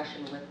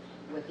discussion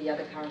with the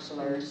other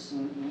counselors.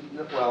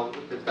 Well,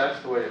 if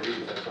that's the way it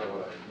reads, that's not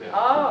what I meant.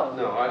 Oh,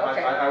 No,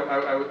 okay.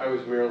 I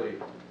was merely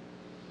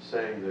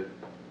saying that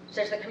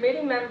Says the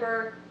committee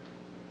member,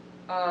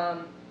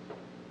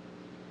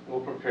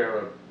 we'll prepare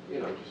a,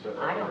 just a.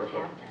 I don't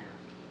have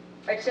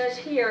that. it says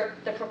here,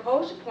 the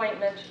proposed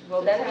appointment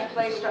will then be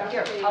placed on,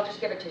 here, I'll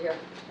just give it to you.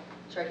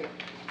 It's right here.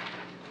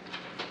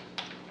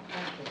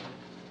 Thank you.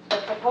 The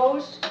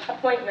proposed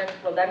appointment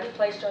will then be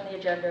placed on the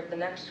agenda of the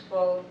next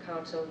full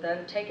council,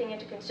 then taking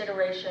into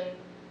consideration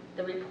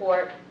the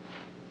report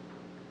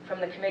from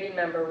the committee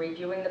member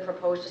reviewing the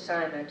proposed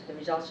assignment, the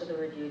results of the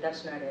review.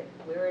 That's not it.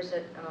 Where is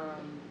it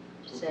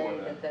saying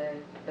Before that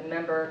the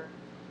member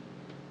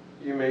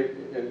You may,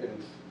 in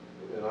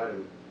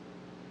item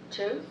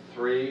 2?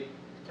 3,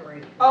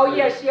 3. Oh,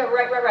 yes, yeah,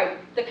 right.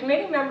 The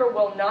committee member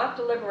will not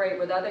deliberate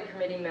with other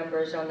committee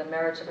members on the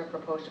merits of a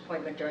proposed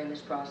appointment during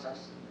this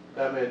process.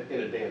 that meant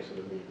in advance of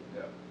the meeting.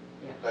 Yeah.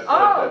 Yes.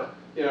 Oh.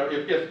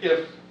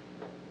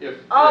 If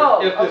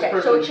Oh, this okay, so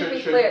person it should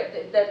be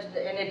clear that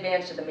in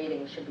advance of the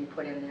meeting should be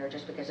put in there,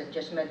 just because it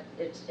just meant,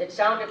 it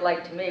sounded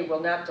like to me, will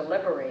not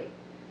deliberate,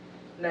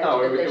 meant No,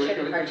 that it they would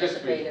shouldn't just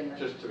participate in the...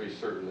 just to be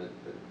certain that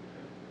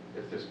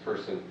if this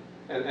person,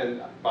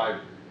 and by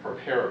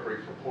prepare a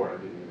brief report, I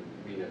didn't even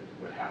mean it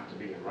would have to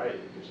be in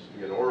writing. It could just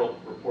be an oral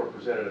report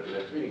presented at the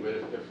next meeting.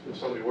 But if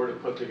somebody were to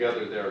put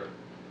together their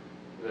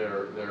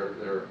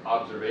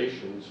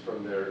observations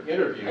from their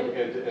interview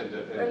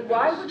And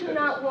why would you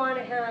not want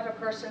to have a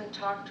person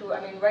talk to,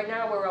 I mean, right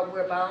now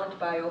we're bound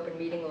by open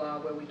meeting law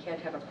where we can't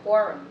have a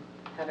quorum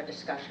have a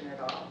discussion at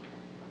all.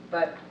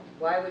 But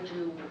why would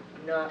you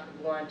not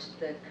want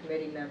the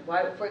committee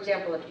member, for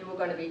example, if you were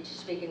going to be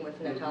speaking with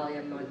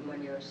Natalia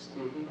Munoz,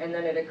 and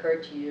then it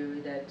occurred to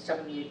you that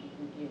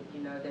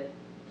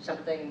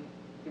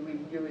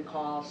you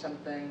recall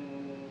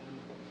something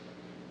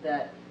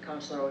that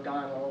Councilor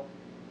O'Donnell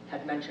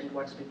had mentioned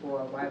once before,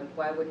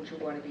 why wouldn't you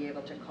want to be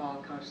able to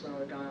call Councilor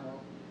O'Donnell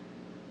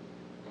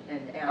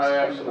and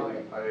ask him about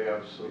it? I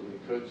absolutely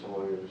could, so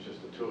long as it was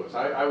just the two of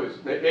us.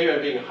 Maybe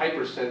I'm being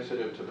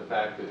hypersensitive to the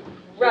fact that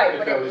Right, if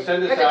but I would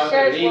send this because it out in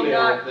an says will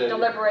email, not then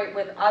deliberate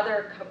with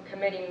other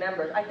committee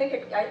members. I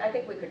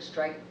think we could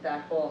strike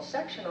that whole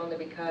section only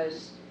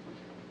because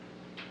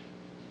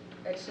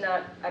it's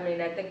not, I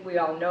mean, I think we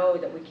all know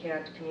that we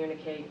can't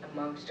communicate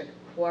amongst a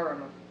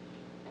quorum.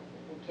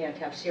 We can't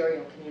have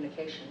serial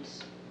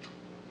communications.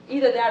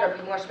 Either that or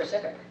be more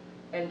specific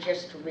and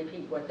just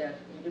repeat what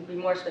you'd be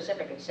more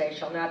specific and say,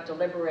 shall not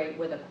deliberate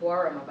with a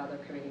quorum of other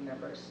committee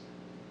members.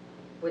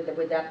 Would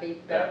that be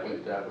better?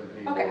 that would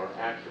be Okay. more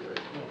accurate.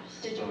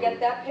 Yes. Did you get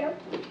that, Pam?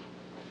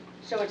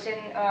 So it's in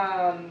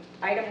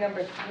item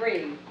number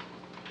 3.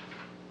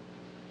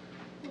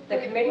 The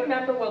committee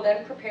member will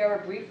then prepare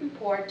a brief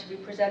report to be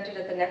presented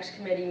at the next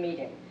committee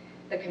meeting.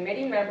 The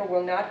committee member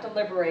will not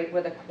deliberate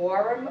with a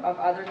quorum of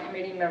other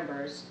committee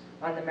members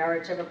on the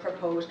merits of a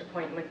proposed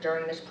appointment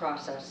during this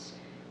process,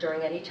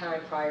 during any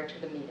time prior to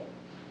the meeting.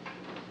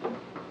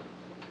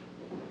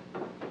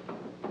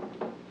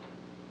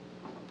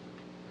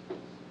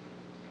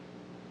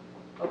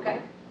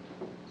 Okay?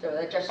 So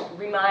that just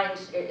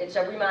reminds, it's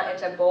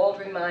a bold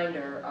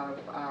reminder of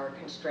our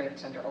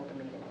constraints under open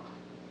meeting law.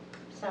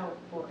 So,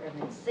 for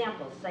an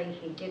example, say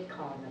he did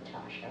call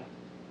Natasha,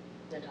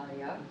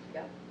 Natalia,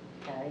 yep.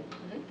 okay,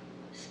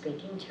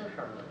 speaking to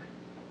her,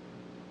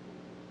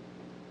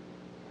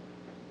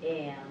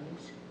 and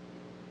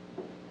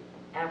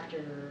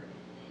after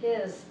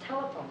his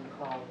telephone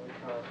call with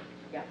her,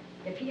 Yeah.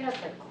 If he has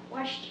a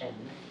question,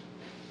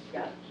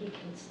 Yeah. he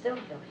can still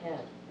go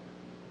ahead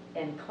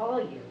and call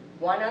you.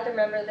 One other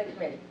member of the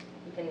committee.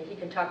 He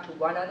can talk to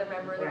one other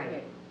member of the Right.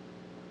 committee.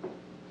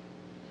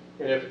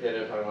 And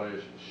if I want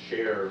to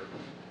share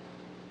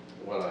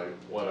what I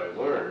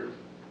learned,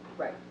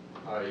 Right.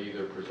 I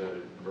either present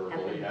it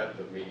verbally at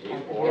the meeting,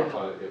 At the or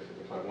meeting.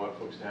 if I want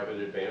folks to have it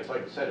in advance, I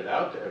can send it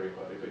out to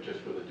everybody, but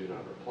just with a do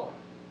not reply.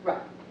 Right.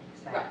 Right.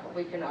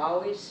 Exactly. We can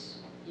always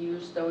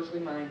use those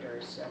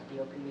reminders of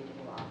the open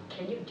meeting law.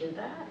 Can you do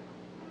that?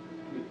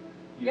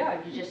 Yeah,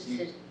 you just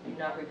do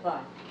not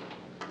reply.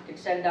 You can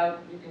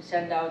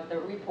send out the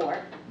report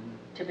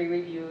to be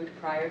reviewed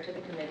prior to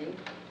the committee.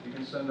 You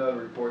can send out a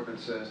report that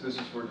says, this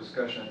is for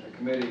discussion at the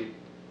committee.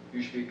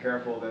 You should be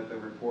careful that the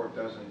report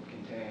doesn't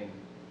contain,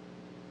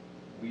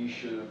 we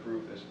should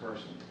approve this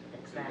person.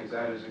 Exactly. Because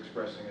that is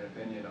expressing an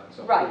opinion on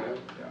something. Right.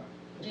 Yeah.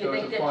 Do you So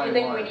it's think a that, fine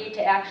we line. need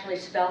to actually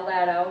spell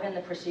that out in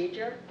the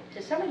procedure?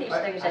 Because some of these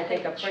things I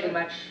think are pretty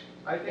much,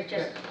 I it's think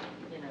just, that,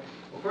 you know.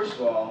 well, first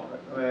of all,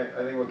 I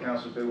think what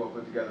Councilor Bidwell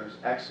put together is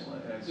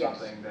excellent, and it's Yes.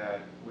 something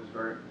that was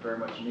very, very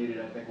much needed.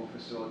 I think will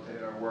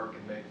facilitate our work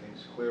and make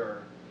things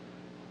clearer.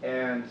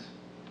 And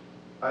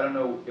I don't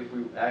know if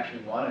we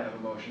actually want to have a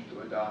motion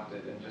to adopt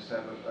it and just have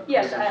a clear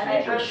Yes,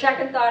 procedure. on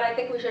second thought, I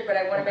think we should, but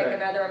I want to make Okay.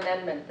 another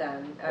amendment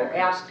then. Or Okay.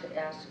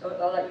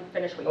 I'll let you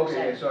finish what you Okay,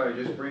 said. sorry,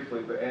 just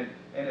briefly, but, and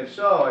if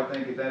so, I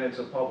think then it's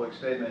a public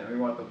statement, and we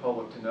want the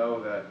public to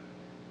know that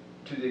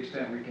to the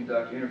extent we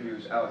conduct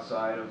interviews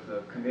outside of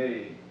the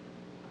committee,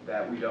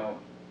 that we don't,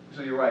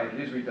 so you're right, it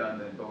is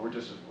redundant, but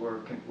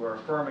we're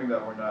affirming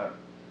that we're not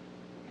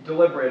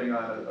deliberating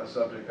on a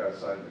subject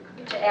outside of the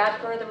committee. To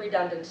add further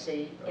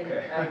redundancy,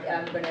 Okay.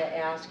 I'm going to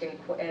ask in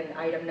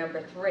item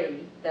number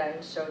 3,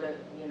 then, so that,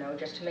 you know,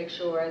 just to make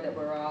sure that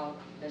we're all,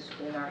 as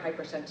in our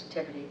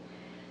hypersensitivity,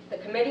 the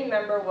committee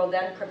member will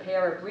then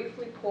prepare a brief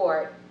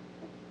report,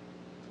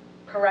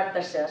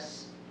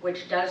 parenthesis,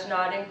 which does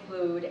not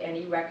include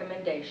any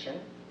recommendation,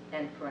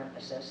 end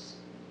parenthesis,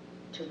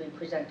 to be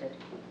presented.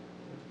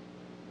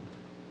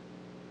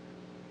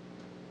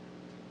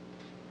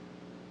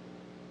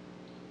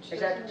 Does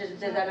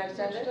that make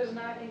sense? Which does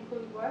not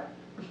include what?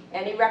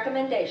 Any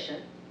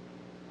recommendation,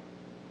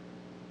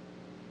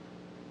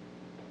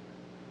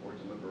 Or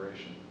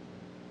deliberation.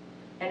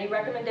 any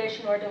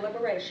recommendation or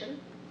deliberation,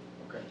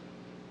 Okay.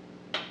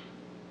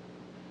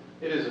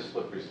 It is a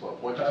slippery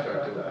slope, once you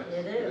start doing this.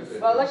 It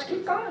is. well, let's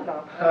keep going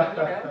though. You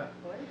know,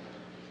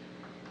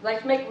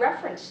 let's make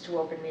reference to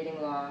open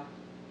meeting law,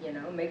 you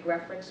know, make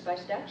reference by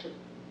statute.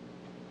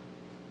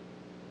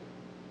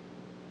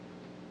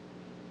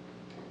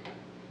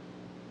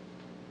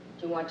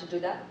 Do you want to do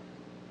that?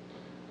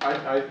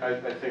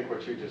 I think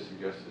what you just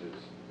suggested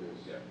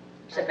is Yeah.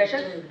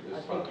 Sufficient? I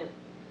It's think fine. it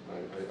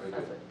I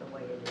says do, it the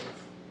way it is.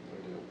 I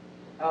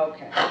do.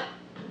 Okay.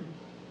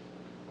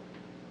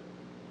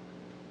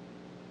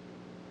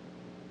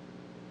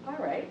 All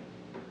right.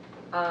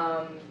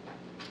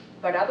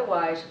 But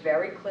otherwise,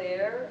 very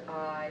clear,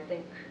 I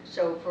think,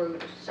 so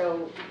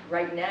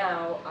right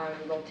now, I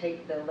will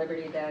take the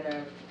liberty then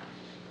of,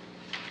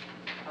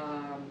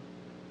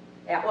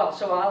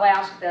 so I'll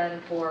ask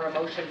then for a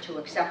motion to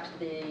accept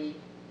the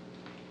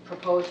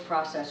proposed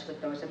process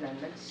with those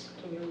amendments.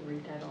 Can you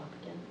read that off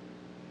again?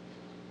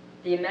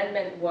 The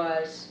amendment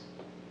was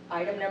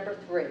item number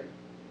 3.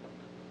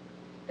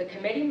 The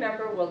committee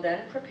member will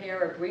then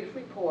prepare a brief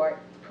report,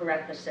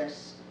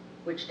 parenthesis,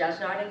 which does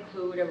not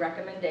include a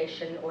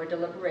recommendation or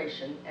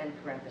deliberation, end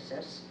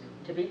parenthesis,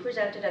 to be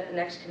presented at the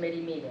next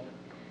committee meeting.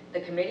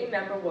 The committee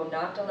member will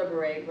not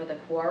deliberate with a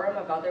quorum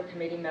of other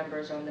committee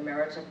members on the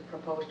merits of the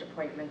proposed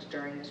appointments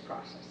during this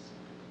process.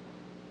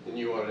 And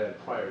you want that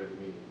prior to the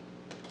meeting?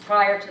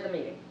 Prior to the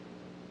meeting.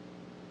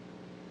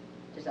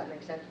 Does that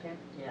make sense, Pam?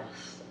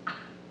 Yes.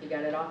 You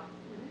got it all?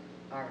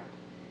 All right.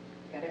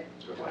 Got it?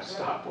 So if I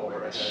stop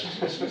over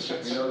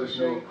ahead. We know there's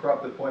no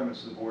corrupt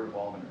appointments to the Board of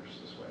Almoners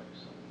this way,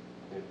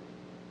 so.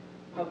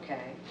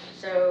 Okay,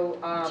 so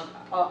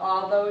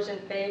all those in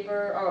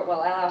favor, or,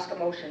 well, I'll ask a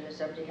motion. Does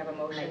somebody have a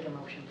motion? Make a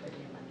motion for the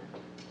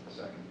amendment.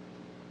 Second.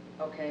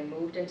 Okay,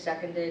 moved and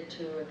seconded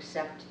to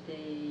accept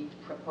the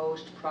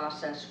proposed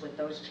process with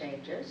those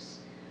changes.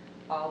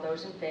 All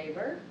those in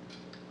favor?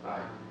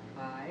 Aye.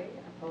 Aye.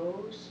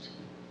 Opposed?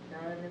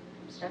 None.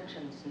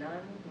 Abstentions?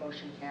 None.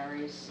 Motion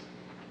carries.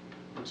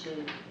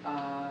 To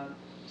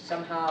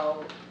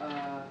somehow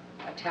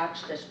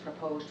attach this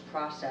proposed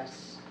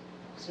process.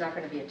 It's not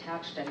going to be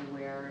attached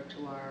anywhere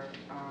to our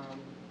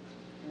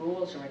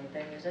rules or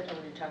anything, is it? Are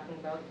we talking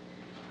about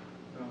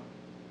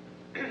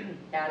No.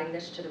 adding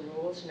this to the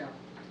rules? No.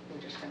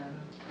 We're just going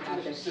to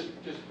have this.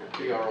 Just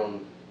be our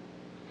own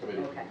committee.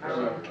 Okay. Our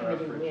own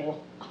committee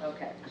rule.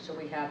 Okay, so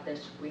we have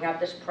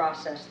this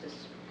process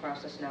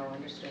now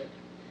understood.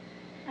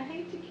 I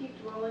hate to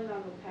keep dwelling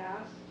on the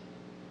past,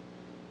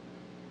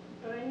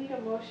 but I need a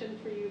motion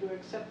for you to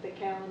accept the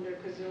calendar,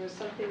 because there was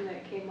something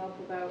that came up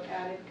about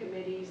added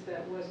committees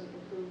that wasn't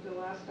approved the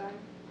last time.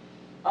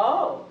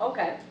 Oh,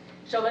 okay.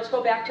 So let's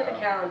go back to the Oh,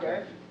 calendar.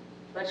 thank you.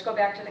 Let's go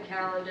back to the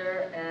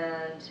calendar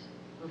and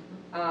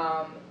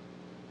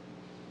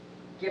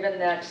given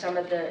that some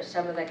of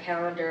the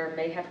calendar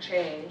may have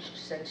changed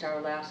since our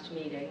last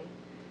meeting,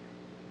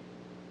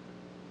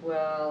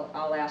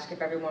 I'll ask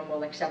if everyone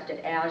will accept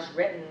it as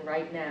written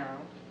right now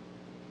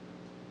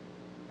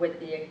with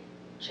the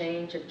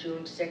change of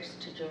June 6th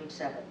to June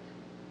 7th.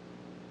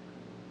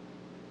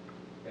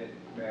 And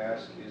may I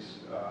ask,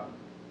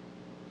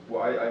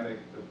 well,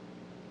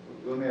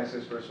 let me ask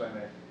this first, if I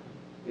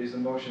may. Is the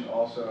motion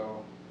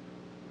also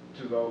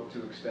to vote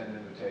to extend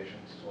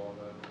invitations to all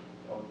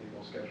the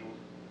people scheduled?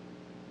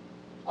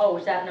 Oh,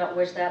 was that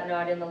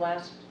not in the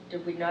last,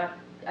 did we not,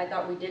 I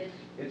thought we did.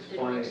 It's Did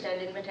funny. we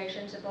extend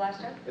invitations at the last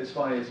time? It's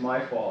funny, it's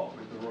my fault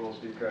with the rules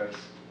because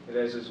it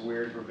has this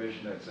weird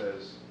provision that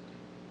says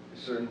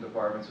certain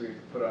departments we have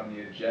to put on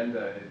the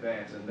agenda in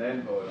advance and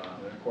then vote on.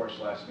 And of course,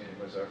 last meeting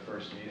was our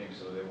first meeting,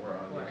 so they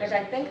weren't on the agenda. Because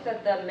I think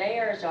that the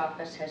mayor's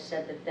office has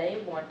said that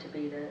they want to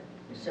be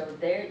so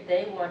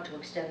they want to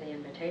extend the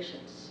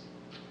invitations,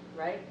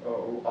 right?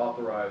 Oh,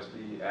 authorize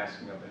the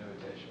asking of an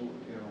invitation,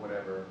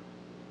 whatever,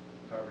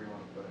 however you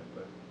want to put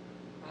it,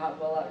 but.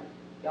 Well,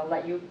 I'll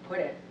let you put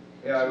it.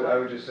 Yeah, I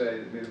would just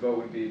say, the vote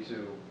would be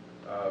to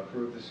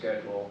approve the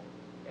schedule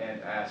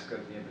and ask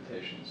that the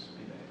invitations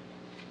be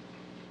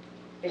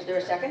made. Is there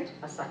a second?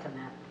 I'll second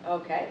that.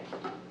 Okay.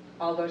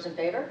 All those in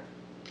favor?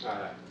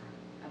 Aye.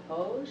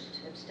 Opposed?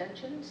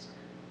 Abstentions?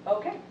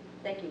 Okay,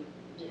 thank you.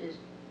 Is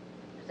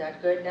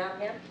that good now,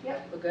 Pam?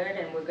 Yep. We're good,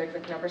 and we're good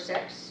with number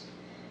 6.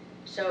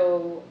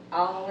 So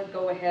I'll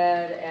go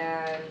ahead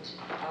and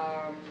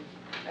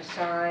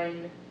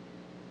assign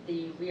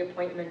the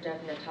reappointment of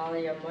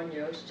Natalia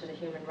Munoz to the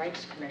Human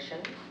Rights Commission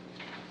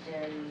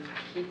in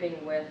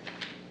keeping with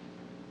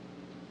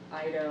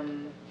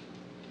item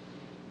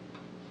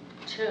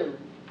 2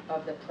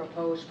 of the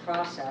proposed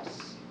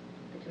process.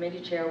 The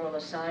committee chair will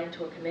assign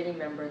to a committee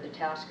member the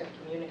task of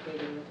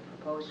communicating with the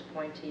proposed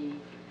appointee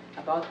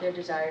about their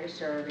desire to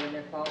serve and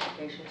their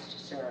qualifications to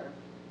serve.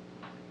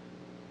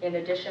 In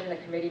addition, the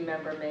committee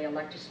member may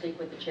elect to speak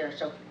with the chair,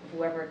 so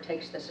whoever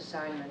takes this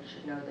assignment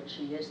should know that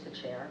she is the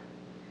chair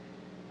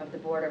of the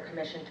board or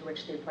commission to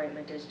which the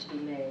appointment is to be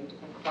made,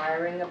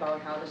 inquiring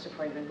about how this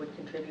appointment would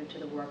contribute to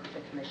the work of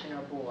the commission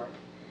or board.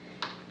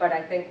 But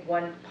I think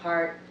one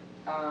part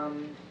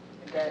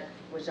that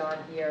was on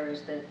here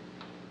is that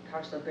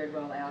Councilor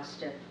Bidwell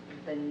asked if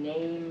the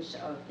names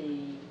of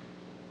the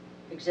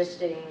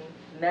existing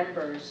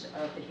members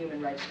of the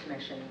Human Rights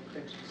Commission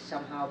could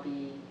somehow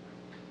be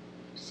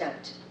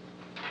sent.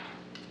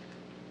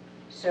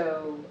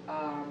 So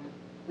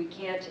we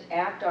can't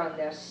act on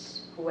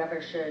this.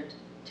 Whoever should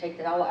take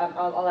that,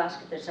 I'll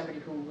ask if there's somebody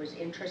who was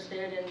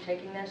interested in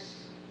taking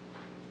this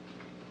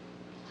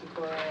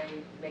before I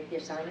make the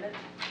assignment.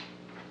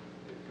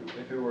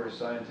 If it were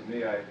assigned to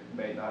me, I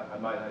might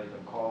not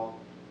even call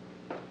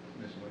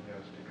Ms.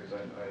 Munoz because I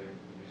would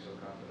be so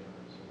confident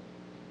in it.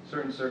 So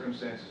certain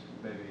circumstances,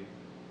 maybe,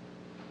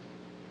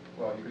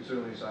 well, you could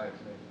certainly assign it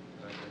to me.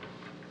 I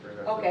could bring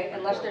that to Okay, the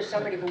unless board. there's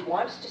somebody who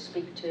wants to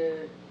speak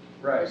to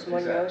Right, Ms.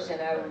 Munoz,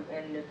 exactly.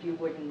 and if you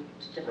wouldn't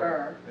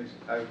defer. Right.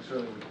 I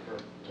certainly would defer.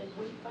 Did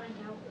we find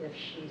out if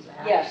she's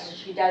actually? Yes,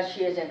 she does,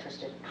 she is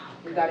interested. Oh,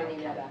 We good, got an okay.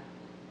 email back.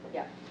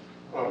 Yeah,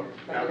 Oh, I was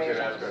the going mayor's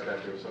to ask office. about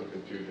that, there was some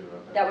confusion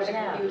about that. that was a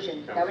Yeah.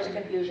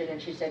 confusion, and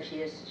she said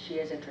she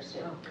is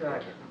interested. Oh, good,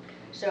 okay.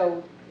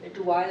 So,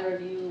 do either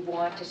of you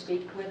want to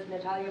speak with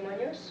Natalia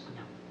Munoz?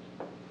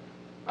 No.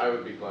 I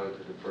would be glad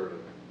to defer to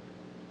him,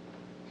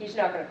 He's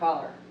not gonna call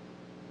her,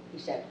 he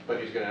said. but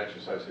he's going to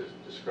exercise his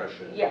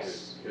discretion.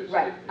 Yes, his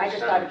right. I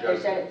just thought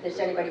if sound there's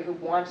anybody who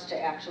wants to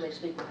actually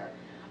speak with her.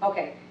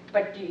 Okay,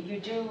 but you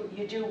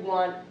do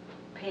want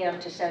Pam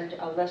to send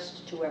a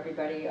list to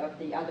everybody of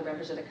the other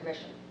members of the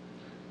commission?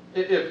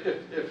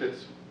 If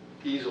it's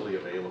easily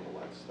available,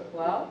 that's.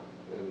 Well?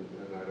 And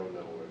I don't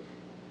know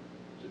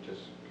if, to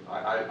just,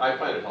 I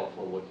find it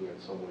helpful in looking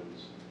at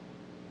someone's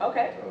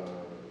Okay.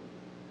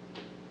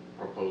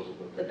 proposal.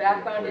 that The they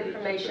background included,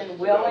 information to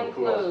will know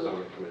who else is include, on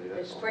the committee,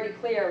 that's it's all. pretty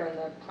clear in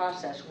the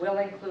process, will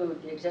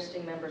include the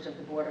existing members of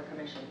the board or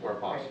commission. Where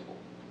possible.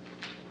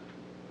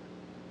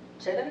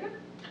 Say that again?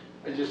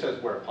 It just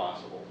says where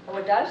possible. Oh,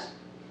 it does?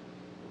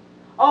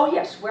 Oh,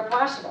 yes, where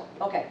possible.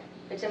 Okay,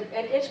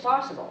 it's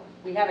possible.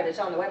 We have it, it's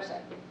on the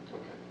website.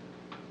 Okay.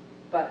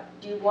 But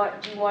do you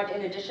want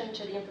in addition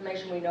to the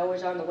information we know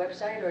is on the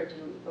website,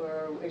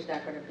 or is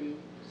that going to be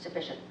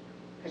sufficient?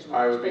 'Cause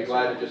I would be it's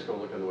glad to basically- just go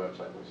look on the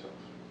website myself.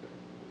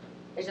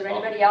 Is there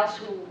anybody else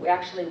who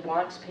actually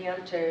wants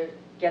Pam to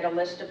get a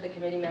list of the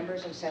committee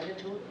members and send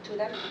it to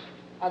them?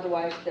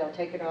 Otherwise, they'll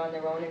take it on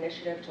their own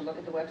initiative to look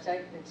at the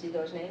website and see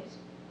those names?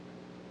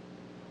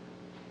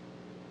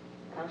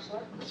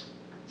 Counselor?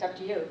 It's up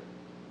to you.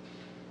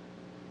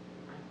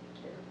 I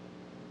don't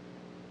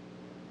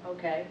care.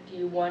 Okay, do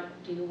you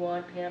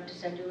want Pam to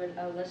send you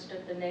a list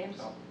of the names?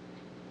 No.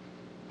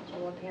 Do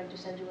you want Pam to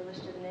send you a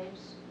list of the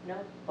names? No?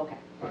 Okay.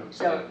 Fine.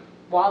 So,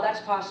 while that's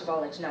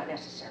possible, it's not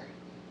necessary.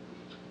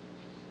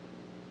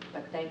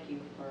 But thank you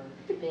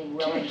for being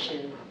willing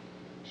to,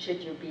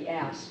 should you be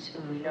asked,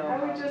 we know I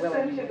how would just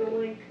willing send you the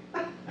link.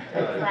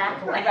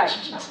 Exactly. Right.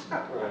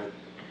 Right.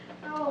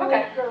 Oh,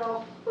 Okay.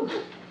 girl.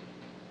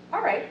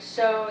 All right,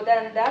 so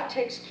then that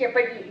takes care,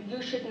 but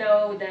you should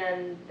know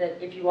then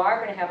that if you are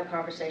going to have a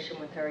conversation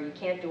with her, you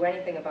can't do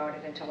anything about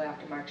it until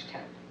after March 10th.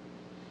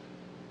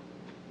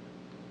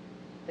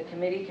 The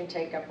committee can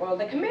take up, well,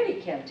 the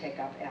committee can take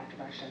up after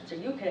March 10th, so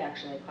you could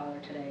actually call her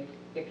today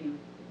if you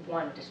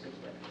wanted to speak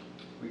with her.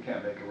 We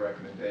can't make a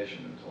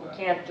recommendation until You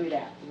after. can't do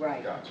that,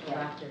 right. Gotcha. Well,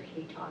 after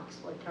he talks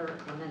with her,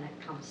 and then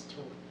it comes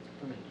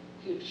to me.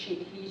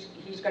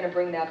 He's going to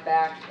bring that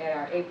back at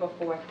our April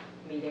 4th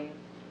meeting,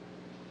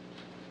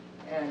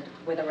 and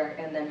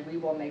and then we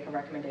will make a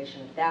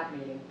recommendation at that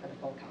meeting for the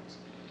full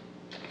council.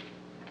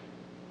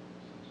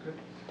 Sounds good.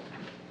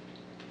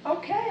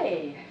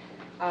 Okay,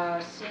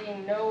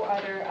 seeing no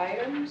other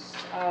items,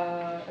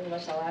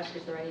 unless I'll ask,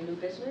 is there any new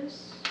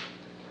business?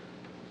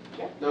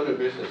 No new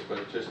business,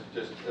 but just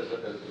as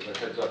a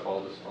heads up,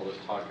 I'll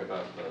just talk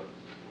about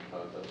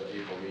the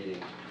April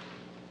meeting.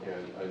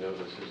 And I know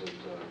this isn't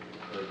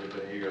very good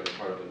behavior on the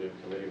part of a new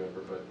committee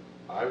member, but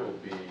I will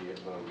be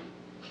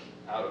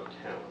out of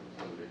town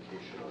on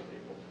vacation on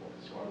April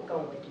 4th. So I will Go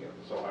not, with you.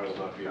 so I will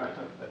not be able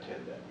to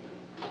attend that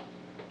meeting,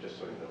 just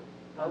so you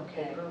know.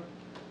 Okay, well,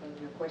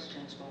 your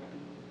questions won't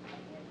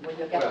be, well,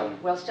 you'll get Well- them,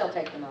 we'll still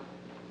take them up,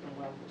 and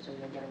so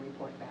you'll get a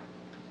report back.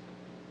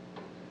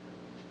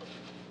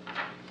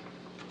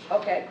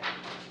 Okay,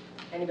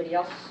 anybody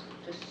else,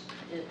 is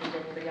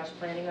anybody else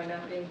planning on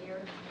not being here?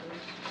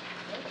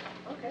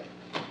 No? Okay.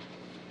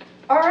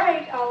 All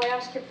right, I'll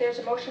ask if there's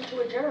a motion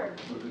to adjourn.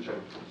 Move the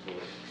change.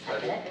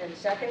 Second. And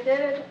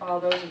seconded, all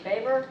those in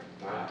favor?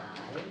 Aye.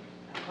 Aye.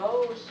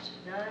 Opposed?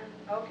 None?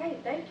 Okay,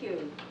 thank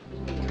you.